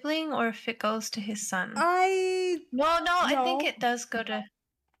his sibling or if it goes to his son. I No, no, I think no. it does go to.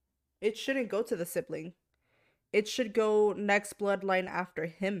 It shouldn't go to the sibling. It should go next bloodline after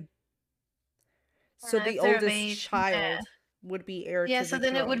him. So the If they're of oldest age. Yeah. child would be heir Yeah, to so the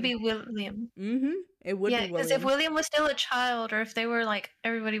then it would throne. be William. Mm-hmm. It would Yeah, be because if William. William was still a child, or if they were like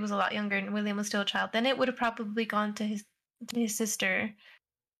everybody was a lot younger and William was still a child, then it would have probably gone to his sister,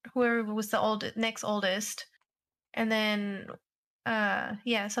 whoever was the next oldest, and then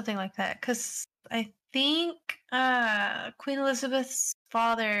yeah, something like that. Because I think Queen Elizabeth's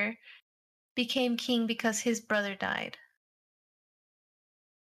father became king because his brother died.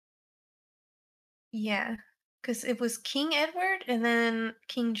 Yeah, because it was King Edward and then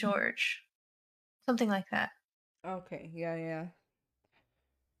King George, something like that. Okay, yeah, yeah.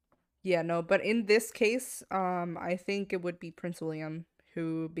 Yeah, no, but in this case, I think it would be Prince William.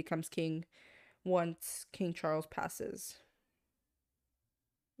 who becomes king once King Charles passes.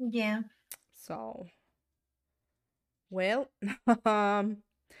 Yeah. So, well, um,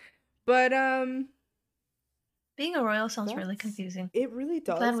 but Being a royal sounds really that's confusing. it. Really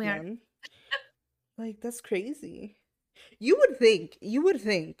I'm glad does, we aren't. man. Like that's crazy. You would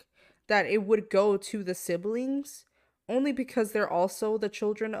think that it would go to the siblings only because they're also the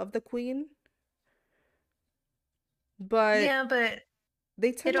children of the queen, but Yeah, but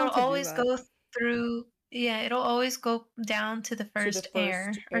they tend it'll not to do always that go through, yeah, it'll always go down to the to the first first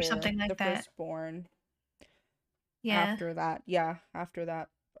heir or heir, something the like that. firstborn. Yeah. After that, yeah, after that,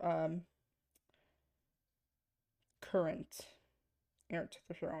 um, current heir to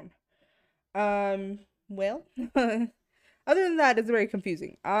the throne. Well, other than that, it's very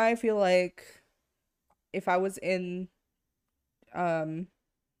confusing. I feel like if I was in, um,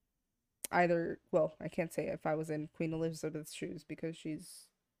 either, well, I can't say if I was in Queen Elizabeth's shoes because she's,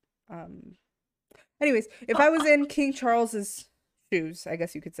 um, anyways, if I was in King Charles's shoes, I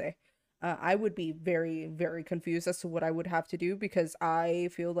guess you could say, I would be very, very confused as to what I would have to do because I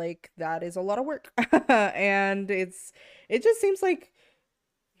feel like that is a lot of work. And it just seems like,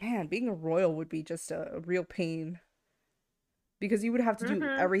 man, being a royal would be just a real pain because you would have to do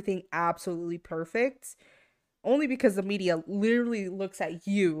Mm-hmm. everything absolutely perfect only because the media literally looks at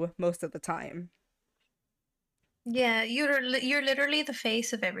you most of the time. Yeah, you're literally the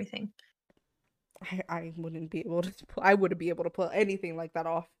face of everything. I wouldn't be able to I wouldn't be able to pull anything like that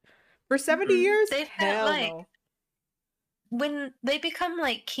off. For 70 Mm-mm. years? They felt Hell like no. when they become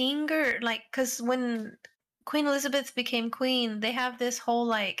like king or like because when Queen Elizabeth became queen, they have this whole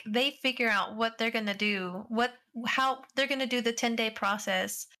like they figure out what they're gonna do, what how they're gonna do the 10-day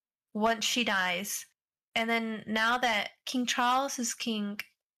process once she dies. And then now that King Charles is king,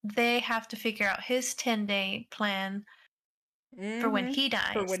 they have to figure out his 10-day plan for when Mm-hmm. he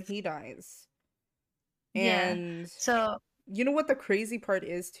For dies. when he dies. Yeah. And So, you know what the crazy part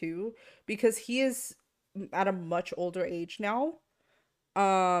is too? Because he is at a much older age now.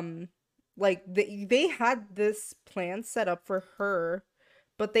 Um like they had this plan set up for her,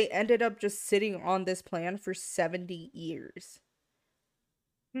 but they ended up just sitting on this plan for 70 years.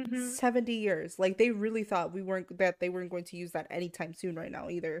 mhm. 70 years. Like they really thought they weren't going to use that anytime soon right now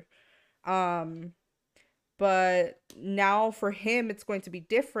either. Um but now for him it's going to be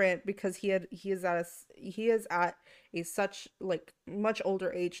different because he is at a such like much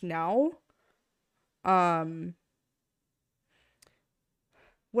older age now. um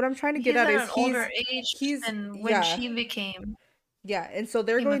what I'm trying to get He's at at is an older age than when yeah, she became yeah, and so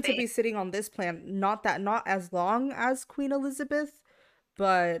they're came going of to be age. sitting on this plan, not as long as Queen Elizabeth,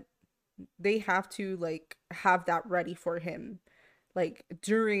 but they have to like have that ready for him like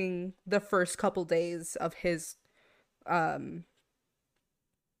during the first couple days of his um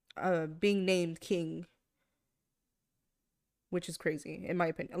being named king, which is crazy in my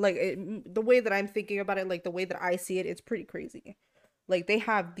opinion. Like the way that I'm thinking about it, like the way that I see it, it's pretty crazy. Like they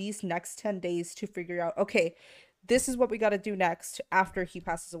have these next 10 days to figure out, okay, this is what we got to do next after he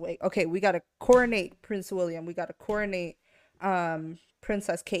passes away. Okay, we got to coronate Prince William. We got to coronate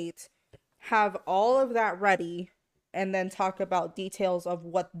Princess Kate. Have all of that ready and then talk about details of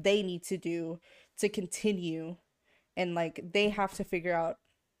what they need to do to continue, and like they have to figure out,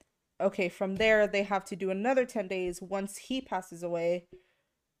 okay, from there they have to do another 10 days once he passes away,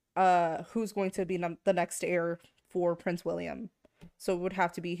 who's going to be the next heir for Prince William. So it would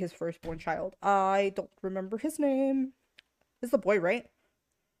have to be his firstborn child. I don't remember his name. It's the boy, right?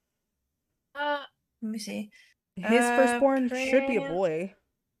 Uh, Let me see. His firstborn should be a Prince boy.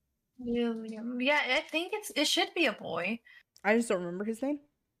 William. Yeah, I think it should be a boy. I just don't remember his name.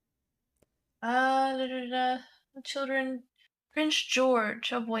 Da, da, da. Children, Prince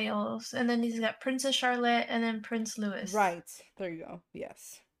George of Wales, and then he's got Princess Charlotte, and then Prince Louis. Right. There you go.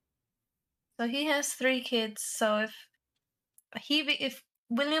 Yes. So he has three kids. So if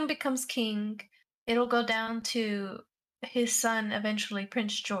William becomes king, it'll go down to his son eventually,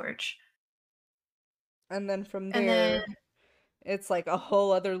 Prince George, And then from and then there, it's like a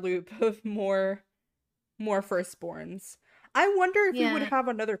whole other loop of more firstborns. I wonder if we would yeah. have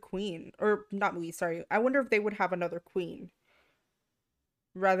another queen, or not we, sorry. I wonder if they would have another queen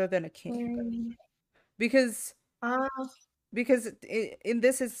rather than a king. Mm, Because uh, in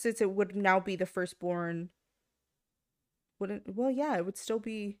this instance it would now be the firstborn. Wouldn't, well, yeah, it would still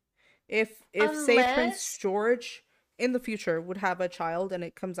be if say Prince unless George in the future would have a child and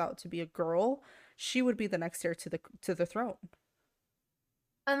it comes out to be a girl, she would be the next heir to the throne.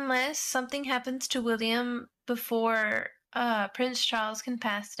 unless something happens to William before Prince Charles can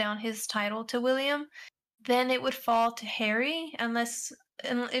pass down his title to William, then it would fall to Harry unless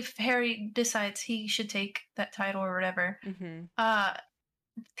and if Harry decides he should take that title or whatever, Mm-hmm. uh,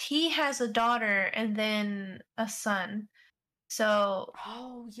 he has a daughter and then a son. So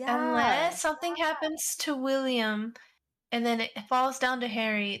Oh unless yeah. something happens to William and then it falls down to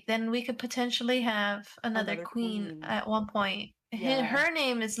Harry, then we could potentially have another Another queen queen. at one point. Yeah. Her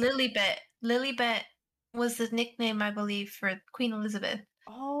name is Lilibet. Lilibet was the nickname, I believe, for Queen Elizabeth.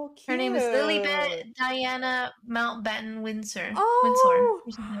 Oh, Her name is cute. Lilibet Diana Mountbatten Windsor, Oh,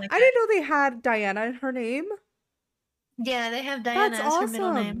 or something like I that. didn't know they had Diana in her name. Yeah, they have Diana That's as her middle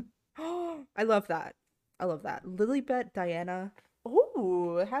awesome. name. Oh, I love that. I love that. Lilibet Diana.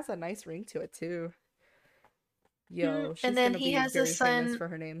 Oh, it has a nice ring to it too. Yo, And she's then gonna he be has a very famous son, for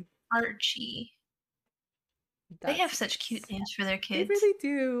her name. Archie. They have That's such cute nice. names for their They kids. really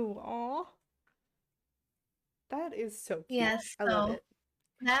do. Aw, that is so cute. Yes, I love so it.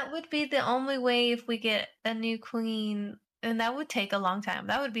 that would be the only way if we get a new queen, and that would take a long time.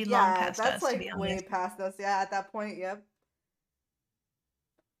 That would be long Yeah, past that's us, to like be way honest. past us. Yeah, at that point, yep.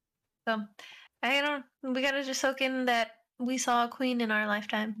 So I don't. We gotta just soak in that we saw a queen in our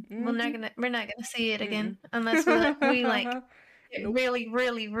lifetime. Mm-hmm. We're not gonna see it again Mm-mm. unless we like get Nope. really,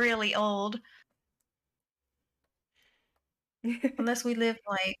 really, really old. Unless we live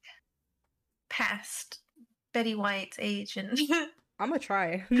like past Betty White's age, and I'm gonna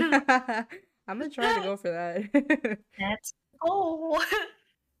try. I'm gonna try to go for that. that's oh.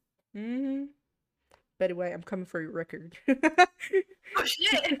 hmm Betty White, I'm coming for your record. Oh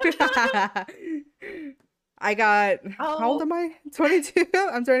shit. I got, how old Oh, am I? 22.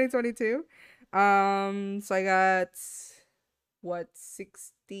 I'm turning 22. So I got what,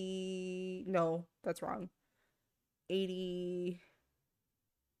 60? No, that's wrong. 80.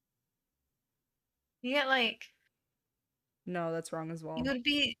 you get like No, that's wrong as you well. would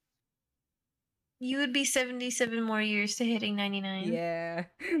be you would be 77 more years to hitting 99. Yeah.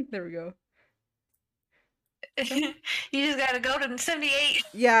 There we go. You just gotta go to 78.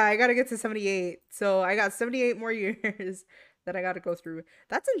 Yeah, I gotta get to 78. So I got 78 more years that I gotta go through.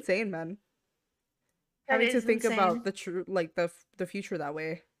 That's insane, man. That Having to is think about insane. the true, like the future that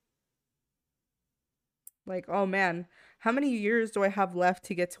way. Like, oh man, how many years do I have left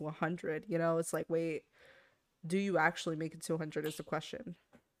to get to 100? You know, it's like, wait, do you actually make it to 100 is the question.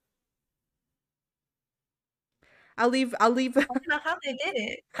 I'll leave I don't know how they did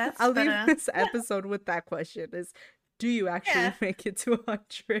it. That's I'll but leave this episode with that question is, do you actually yeah. make it to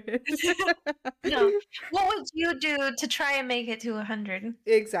 100? No. What would you do to try and make it to 100?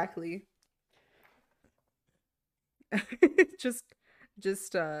 Exactly. just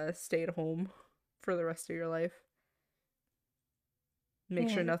stay at home for the rest of your life. Make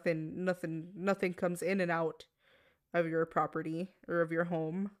sure Yeah. nothing comes in and out of your property or of your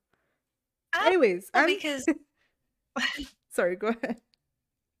home. I Anyways, don't know I'm because sorry, go ahead.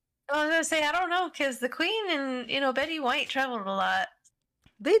 I was gonna say I don't know because the Queen and Betty White traveled a lot.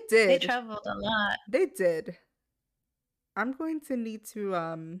 They They did. traveled a lot. They did. I'm going to need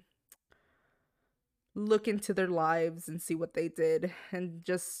to look into their lives and see what they did and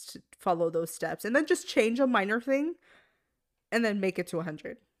just follow those steps and then just change a minor thing and then make it to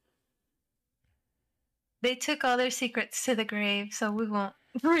 100. They took all their secrets to the grave, so we won't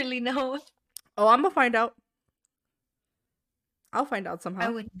really know. Oh, I'm gonna find out. I'll find out I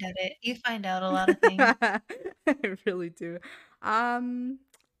somehow. wouldn't doubt it. You find out a lot of things. I really do. Um,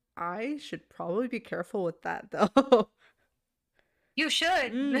 I should probably be careful with that though. You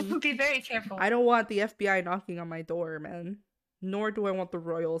should mm, be very careful. I don't want the FBI knocking on my door, man. Nor do I want the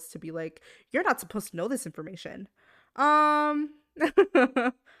royals to be like, "You're not supposed to know this information." Um,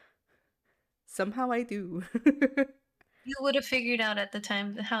 somehow I do. You would have figured out at the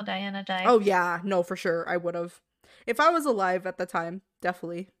time how Diana died. Oh yeah, no, for sure, I would have. If I was alive at the time,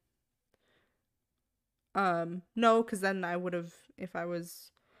 definitely. No, because then I would have. If I would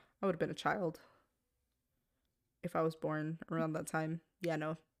have been a child. If I was born around that time. Yeah,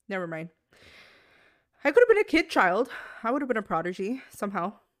 no, never mind. I could have been a kid child. I would have been a prodigy somehow.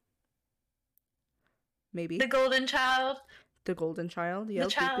 The Maybe. golden child, The golden child. the Yep, yep,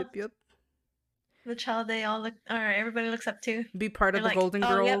 child, yep, yep. the child they all look, or everybody looks up to. Be part They're of the like, Golden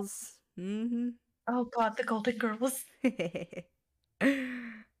oh, yep. Girls. Mm-hmm. Oh God, the golden girls.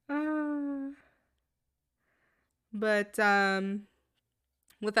 uh, but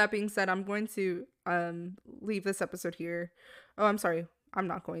with that being said, I'm going to leave this episode here. Oh, I'm sorry. I'm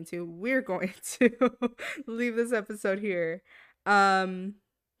not going to. We're going to leave this episode here. Um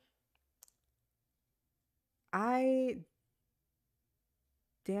I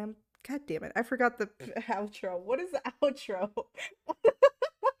damn God damn it. I forgot the outro. What is the outro?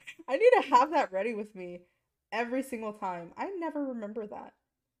 I need to have that ready with me. every single time. I never remember that.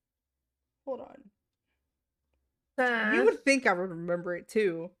 Hold on. You Uh, would think I would remember it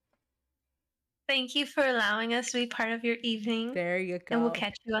too. Thank you for allowing us to be part of your evening, There you and we'll go.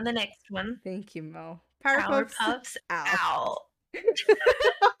 catch you on the next one. Thank you, Mo. Power Power Puffs Puffs out. out.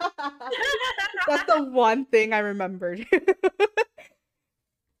 That's the one thing I remembered.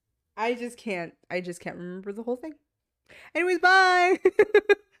 I just can't remember the whole thing. Anyways, bye.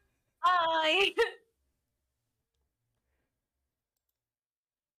 Bye.